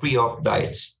a pre-op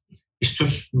diet is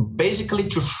to basically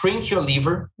to shrink your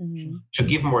liver, to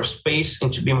give more space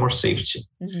and to be more safety.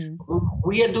 Mm-hmm.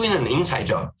 We are doing an inside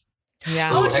job.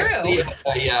 Yeah. So true.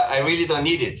 Actually, I really don't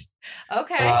need it.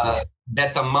 Okay.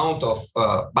 That amount of,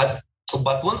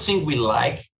 but one thing we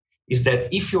like is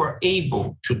that if you are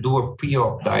able to do a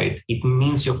pre-op diet, it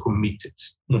means you're committed.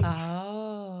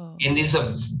 Oh. And it's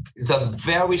a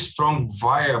very strong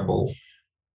variable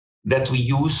that we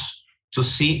use to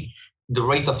see the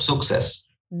rate of success.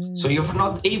 So if you're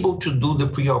not able to do the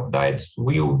pre-op diet,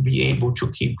 we will be able to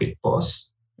keep it post.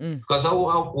 Because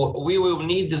we will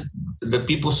need the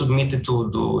people submitted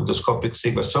to do the endoscopic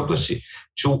sleeve gastroplasty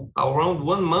to around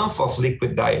 1 month of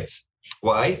liquid diet.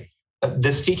 Why?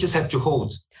 The stitches have to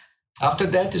hold. After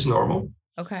that is normal.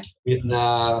 Okay. With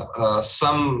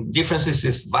some differences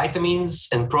is vitamins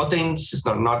and proteins is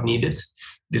not needed.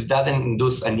 This doesn't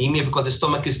induce anemia because the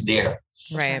stomach is there.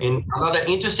 Right. And another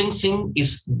interesting thing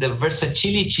is the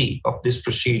versatility of this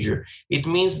procedure. It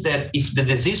means that if the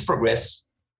disease progresses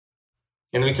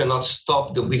and we cannot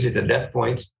stop the visit at that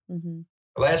point,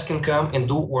 Elias can come and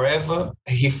do wherever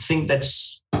he thinks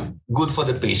that's good for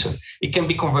the patient. It can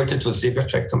be converted to a sleeve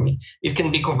gastrectomy. It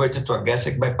can be converted to a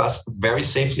gastric bypass very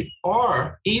safely,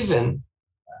 or even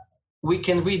we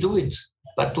can redo it.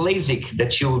 Like LASIK,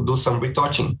 that you do some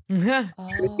retouching.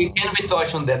 You can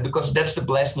retouch on that because that's the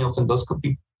blessing of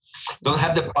endoscopy. Don't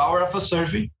have the power of a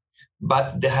surgery,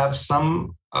 but they have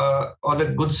some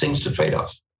other good things to trade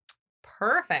off.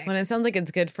 Perfect. Well, it sounds like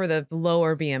it's good for the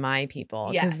lower BMI people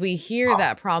because we hear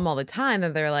that problem all the time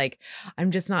that they're like, I'm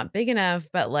just not big enough,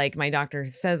 but like my doctor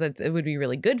says it would be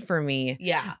really good for me.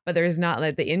 Yeah. But there's not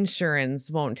like the insurance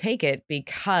won't take it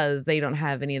because they don't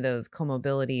have any of those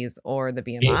comorbidities or the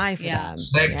BMI for them.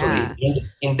 Exactly. Yeah.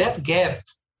 In that gap,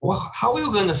 how are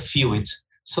you going to feel it?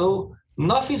 So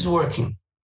nothing's working.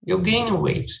 You're gaining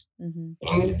weight.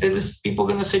 And there's people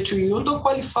going to say to you, you don't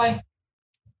qualify.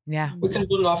 Yeah. We can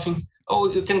do nothing. Oh,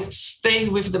 you can stay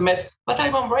with the med, but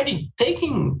I'm already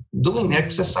doing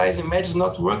exercise and med is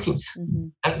not working.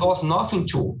 I've got nothing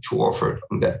to offer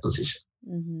on that position.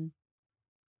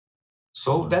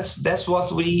 So that's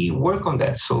what we work on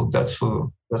that. So that's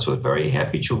what very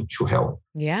happy to help.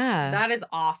 Yeah. That is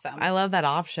awesome. I love that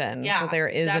option. Yeah. That there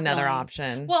is another definitely.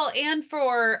 option. Well, and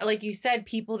for, like you said,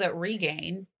 people that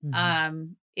regain,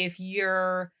 if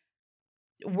you're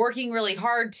working really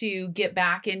hard to get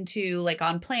back into like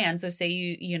on plan. So say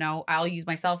you know, I'll use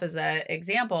myself as an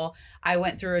example. I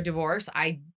went through a divorce.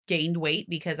 I gained weight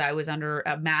because I was under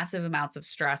massive amounts of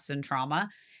stress and trauma.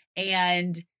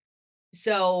 And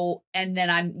so, and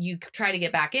then you try to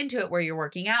get back into it where you're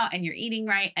working out and you're eating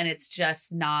right. And it's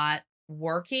just not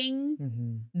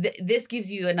working. This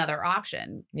gives you another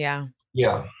option. Yeah.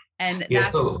 Yeah. And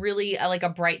that's really like a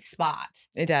bright spot.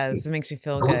 It does. It makes you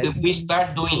feel good. We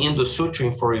start doing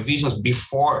endosuturing for revisions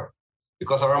before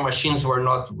because our machines were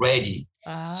not ready.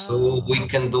 So we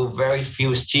can do very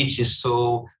few stitches.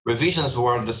 So revisions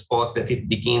were the spot that it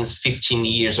begins 15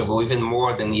 years ago, even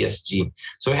more than ESG.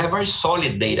 So we have very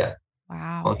solid data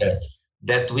on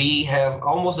that we have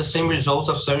almost the same results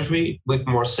of surgery with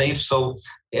more safe. So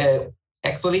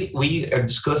actually, we are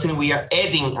discussing, we are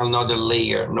adding another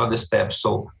layer, another step.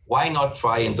 So why not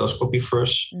try endoscopy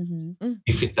first?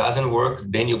 If it doesn't work,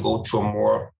 then you go to a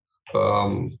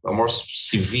more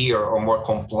severe or more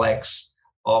complex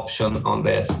option on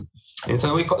that. And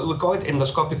so we call it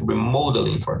endoscopic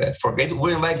remodeling for that. For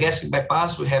Guillain-Barré gastric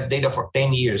bypass, we have data for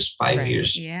 10 years, 5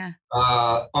 years. Yeah.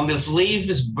 On the sleeve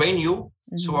is brand new.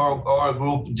 So our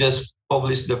group just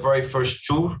published the very first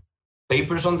 2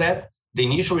 papers on that. The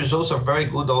initial results are very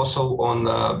good also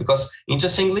on, because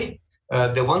interestingly,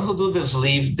 the one who do the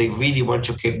sleeve, they really want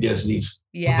to keep their sleeves.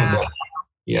 Yeah.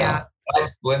 Yeah.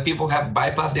 When people have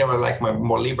bypass, they are like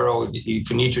more liberal. If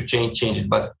you need to change it.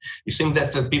 But it seems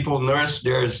that the people nurse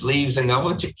their sleeves and I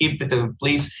want to keep it in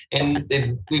place. And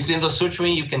if in the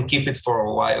suturing, you can keep it for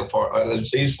a while, for at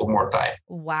least for more time.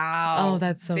 Wow. Oh,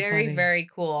 that's so very, funny. very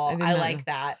cool. I like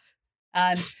that.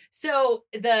 So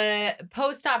the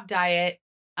post-op diet,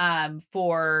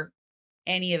 for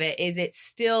any of it, is it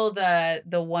still the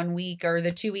 1 week or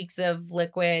the 2 weeks of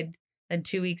liquid and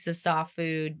 2 weeks of soft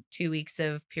food, 2 weeks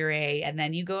of puree, and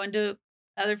then you go into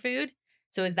other food?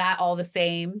 So is that all the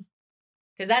same?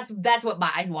 Because that's what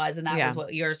mine was, and that was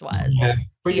what yours was. Yeah,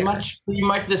 pretty much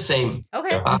the same.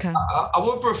 Okay. I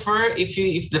would prefer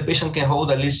if the patient can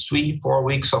hold at least 3-4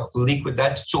 weeks of liquid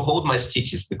diet to hold my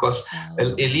stitches, because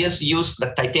Elias used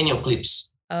the titanium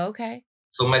clips. Okay.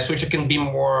 So my suture can be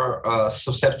more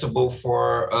susceptible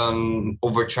for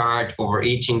overcharge,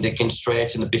 overeating. They can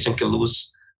stretch and the patient can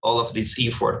lose all of this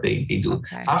effort they do.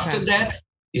 Okay. After that,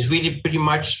 it's really pretty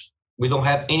much, we don't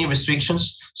have any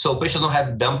restrictions. So patients don't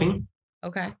have dumping.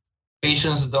 Okay.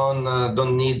 Patients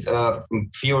don't need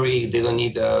fury. They don't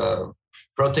need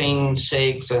protein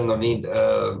shakes and don't need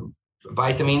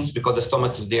vitamins because the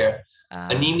stomach is there.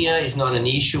 Anemia is not an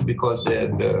issue because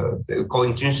the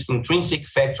intrinsic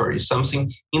factor is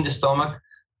something in the stomach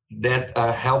that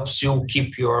helps you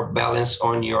keep your balance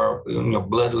on your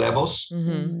blood levels.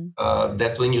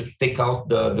 That when you take out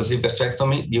the sleeve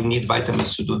gastrectomy, you need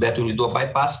vitamins to do that. When you do a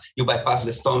bypass, you bypass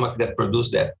the stomach that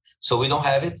produces that. So we don't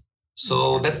have it.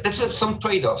 So that's some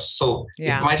trade-offs. So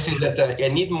it might say that I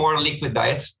need more liquid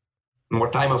diet, more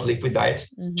time of liquid diet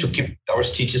to keep our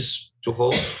stitches to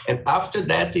hold. And after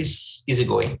that is easy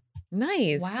going.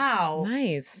 Nice. Wow.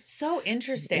 Nice. So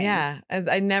interesting. Yeah. As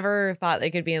I never thought it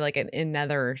could be like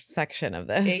another section of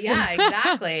this. Yeah,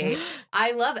 exactly.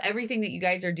 I love everything that you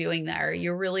guys are doing there.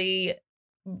 You're really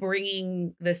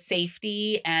bringing the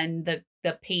safety and the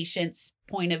the patient's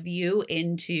point of view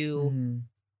into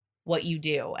what you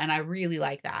do. And I really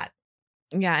like that.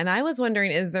 Yeah. And I was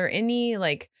wondering, is there any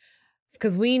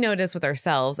because we noticed with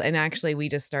ourselves, and actually we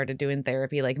just started doing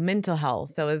therapy, like mental health.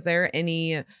 So is there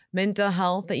any mental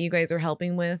health that you guys are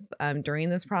helping with during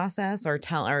this process, or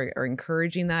or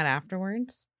encouraging that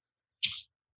afterwards?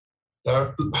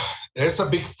 There's a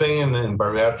big thing in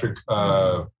bariatric,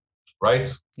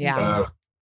 right? Yeah.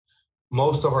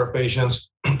 Most of our patients,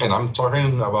 and I'm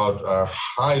talking about a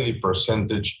highly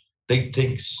percentage, they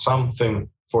take something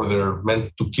for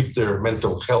to keep their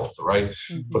mental health, right?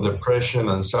 For depression,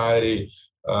 anxiety,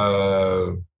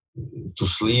 to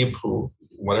sleep,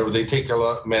 whatever. They take a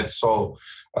lot of meds. So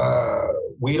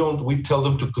we tell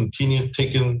them to continue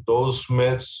taking those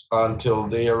meds until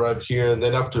they arrive here, and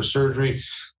then after surgery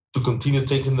to continue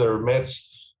taking their meds.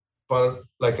 But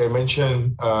like I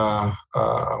mentioned a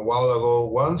while ago,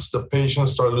 once the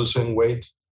patients start losing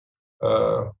weight,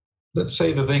 let's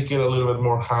say that they get a little bit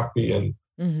more happy, and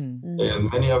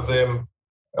many of them,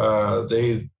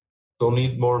 they don't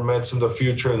need more meds in the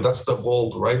future. And that's the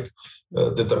goal, right?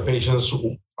 That the patients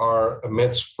are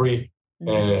meds free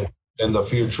in the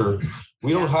future.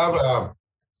 We don't have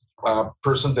a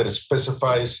person that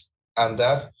specifies on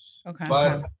that. Okay.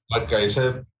 But like I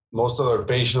said, most of our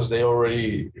patients, they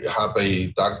already have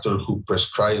a doctor who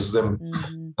prescribes them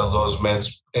those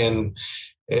meds. And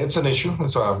it's an issue.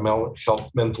 It's a mental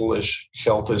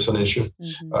health is an issue.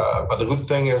 But the good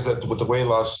thing is that with the weight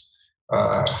loss,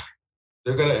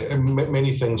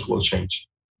 many things will change.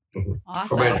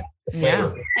 Awesome.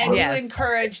 Better. And you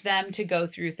encourage them to go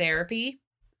through therapy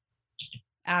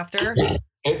after?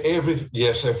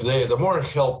 Yes, the more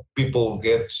help people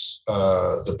get,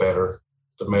 the better.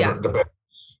 The better.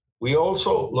 We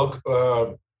also look.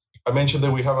 I mentioned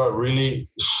that we have a really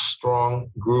strong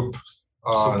group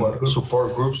on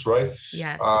support groups, right?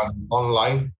 Yes.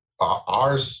 Online,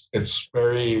 ours, it's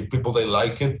very people, they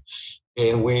like it,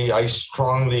 and I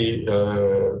strongly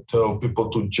tell people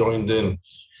to join in,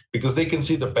 because they can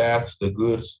see the bad, the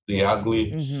good, the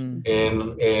ugly,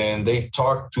 and they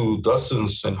talk to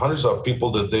dozens and hundreds of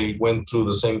people that they went through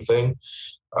the same thing.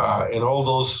 And all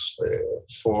those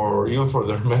even for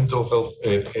their mental health,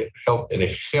 it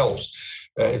helps.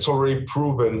 It's already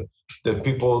proven that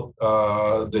people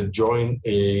that join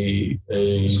a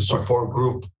support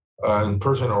group in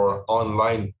person or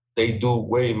online, they do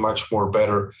way much more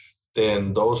better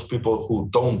than those people who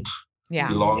don't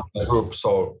belong to the group.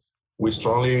 So we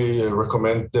strongly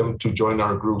recommend them to join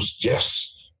our groups.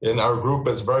 Yes, and our group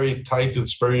is very tight.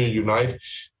 It's very united.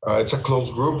 It's a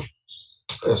closed group.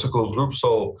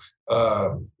 So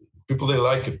people, they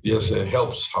like it. Yes, it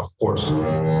helps, of course.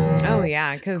 Oh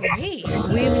yeah, because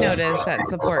we've noticed that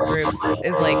support groups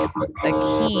is like a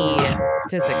key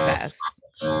to success.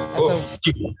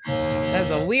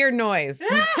 That's a weird noise.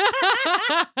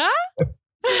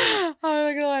 Oh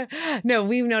my God. No,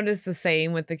 we've noticed the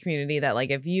same with the community, that like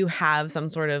if you have some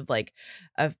sort of like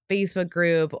a Facebook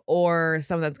group or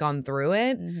someone that's gone through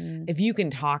it, if you can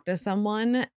talk to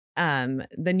someone,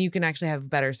 then you can actually have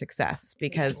better success.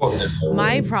 Because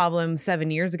my problem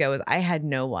 7 years ago was I had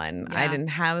no one. I didn't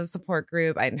have a support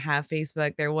group. I didn't have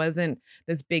Facebook. There wasn't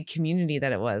this big community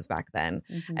that it was back then.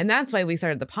 And that's why we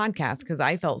started the podcast, because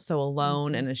I felt so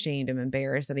alone and ashamed and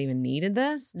embarrassed that I even needed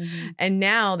this. And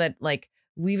now that like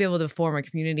we've been able to form a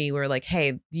community where like,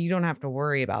 hey, you don't have to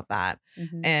worry about that.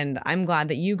 And I'm glad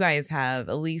that you guys have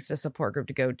at least a support group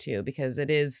to go to, because it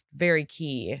is very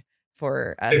key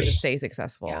for us to stay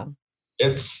successful. Yeah.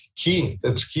 It's key.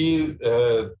 It's key.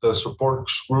 The support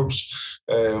groups.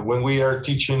 When we are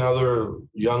teaching other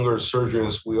younger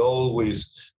surgeons, we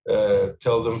always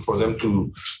tell them for them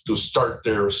to start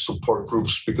their support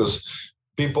groups, because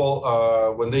people,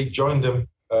 when they join them,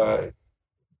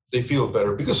 they feel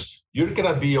better, because you're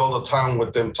gonna be all the time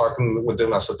with them, talking with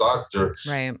them as a doctor,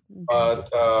 right? But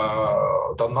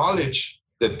the knowledge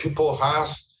that people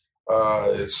has,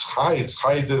 it's high. It's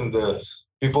higher than the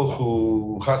people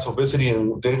who has obesity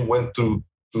and didn't went through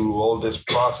all this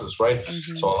process, right?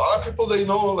 So a lot of people, they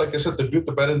know, like I said, the good,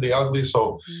 the bad, and the ugly.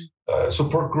 So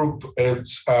support group,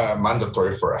 it's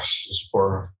mandatory for us. It's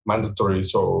mandatory.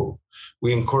 So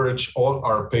we encourage all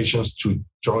our patients to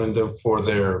join them for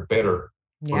their better.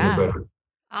 Yeah. For their better.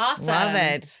 Awesome. Love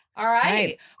it. All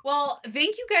right. Well,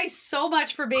 thank you guys so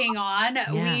much for being on.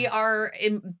 Yeah. We are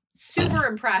super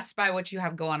impressed by what you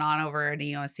have going on over at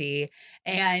EOC.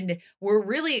 And we're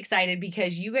really excited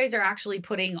because you guys are actually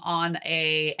putting on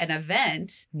an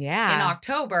event in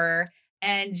October,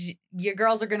 and your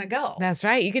girls are going to go. That's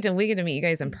right. We get to meet you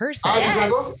guys in person.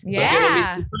 Yes.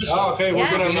 Yeah. Okay.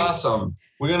 We're going to be awesome.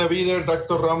 We're going to be there.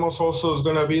 Dr. Ramos also is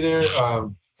going to be there.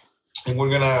 and we're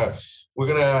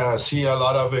gonna see a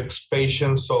lot of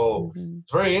ex-patients. So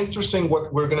it's very interesting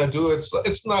what we're gonna do.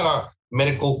 It's not a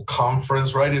medical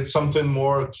conference, right? It's something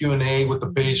more Q&A with the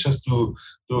patients to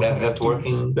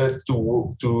networking,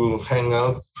 to hang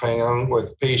out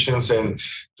with patients and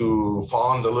to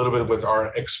bond a little bit with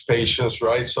our ex-patients,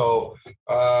 right? So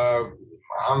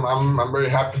I'm very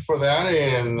happy for that,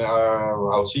 and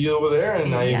I'll see you over there.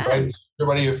 And I invite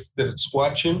everybody that's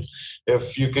watching,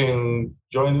 if you can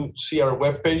see our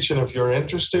webpage, and if you're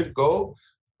interested, go.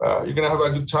 You're gonna have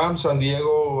a good time. San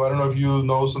Diego, I don't know if you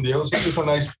know San Diego. It's a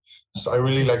nice. I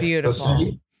really like the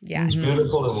city. Yeah, it's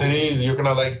beautiful. The city. You're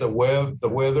gonna like the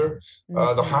weather.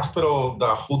 The hospital,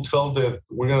 the hotel that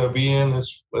we're gonna be in,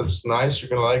 it's nice. You're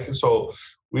gonna like it. So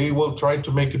we will try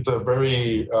to make it a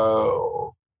very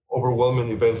overwhelming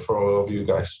event for all of you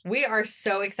guys. We are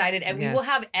so excited, and we will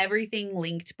have everything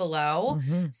linked below.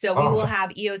 So we will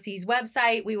have EOC's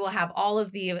website. We will have all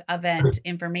of the event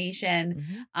information.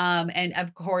 And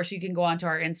of course, you can go onto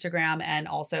our Instagram and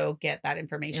also get that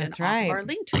information off of our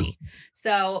link tree.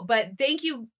 So, but thank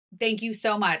you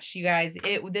so much, you guys.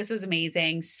 This was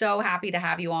amazing. So happy to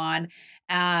have you on.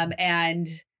 And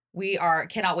we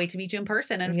cannot wait to meet you in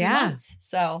person in a few months.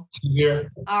 So,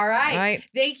 all right.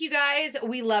 Thank you guys.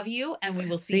 We love you, and we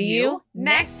will see you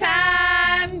next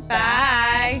time.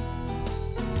 Bye.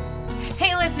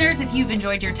 Hey, listeners, if you've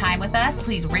enjoyed your time with us,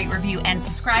 please rate, review, and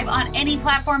subscribe on any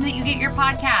platform that you get your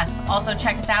podcasts. Also,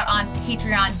 check us out on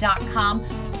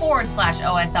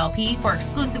patreon.com/OSLP for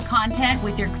exclusive content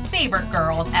with your favorite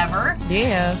girls ever.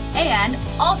 Yeah. And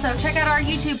also check out our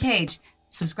YouTube page.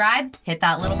 Subscribe, hit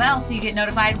that little bell so you get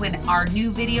notified when our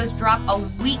new videos drop a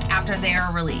week after they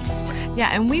are released. Yeah,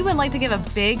 and we would like to give a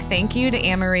big thank you to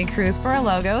Anne-Marie Cruz for our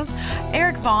logos,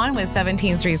 Eric Vaughn with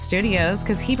 17th Street Studios,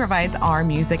 because he provides our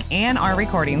music and our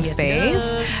recording space.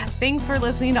 Thanks for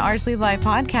listening to our Sleep Life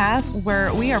podcast,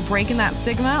 where we are breaking that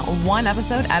stigma one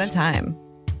episode at a time.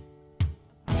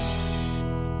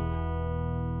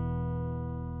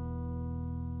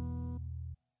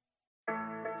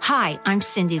 Hi, I'm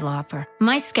Cyndi Lauper.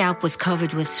 My scalp was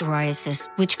covered with psoriasis,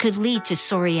 which could lead to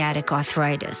psoriatic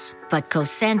arthritis, but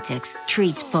Cosentyx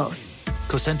treats both.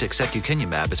 Cosentyx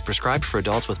secukinumab is prescribed for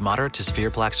adults with moderate to severe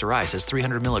plaque psoriasis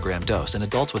 300 milligram dose and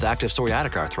adults with active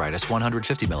psoriatic arthritis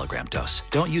 150 milligram dose.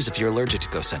 Don't use if you're allergic to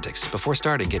Cosentyx. Before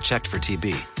starting, get checked for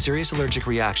TB. Serious allergic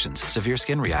reactions, severe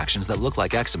skin reactions that look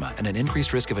like eczema, and an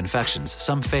increased risk of infections,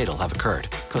 some fatal, have occurred.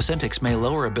 Cosentyx may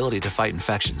lower ability to fight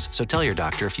infections, so tell your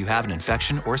doctor if you have an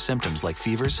infection or symptoms like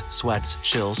fevers, sweats,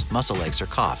 chills, muscle aches, or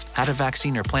cough, had a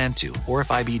vaccine or plan to, or if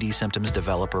IBD symptoms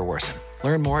develop or worsen.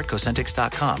 Learn more at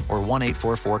Cosentyx.com or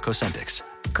 1-844-COSENTYX.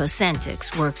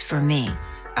 Cosentyx works for me.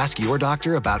 Ask your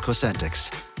doctor about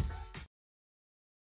Cosentyx.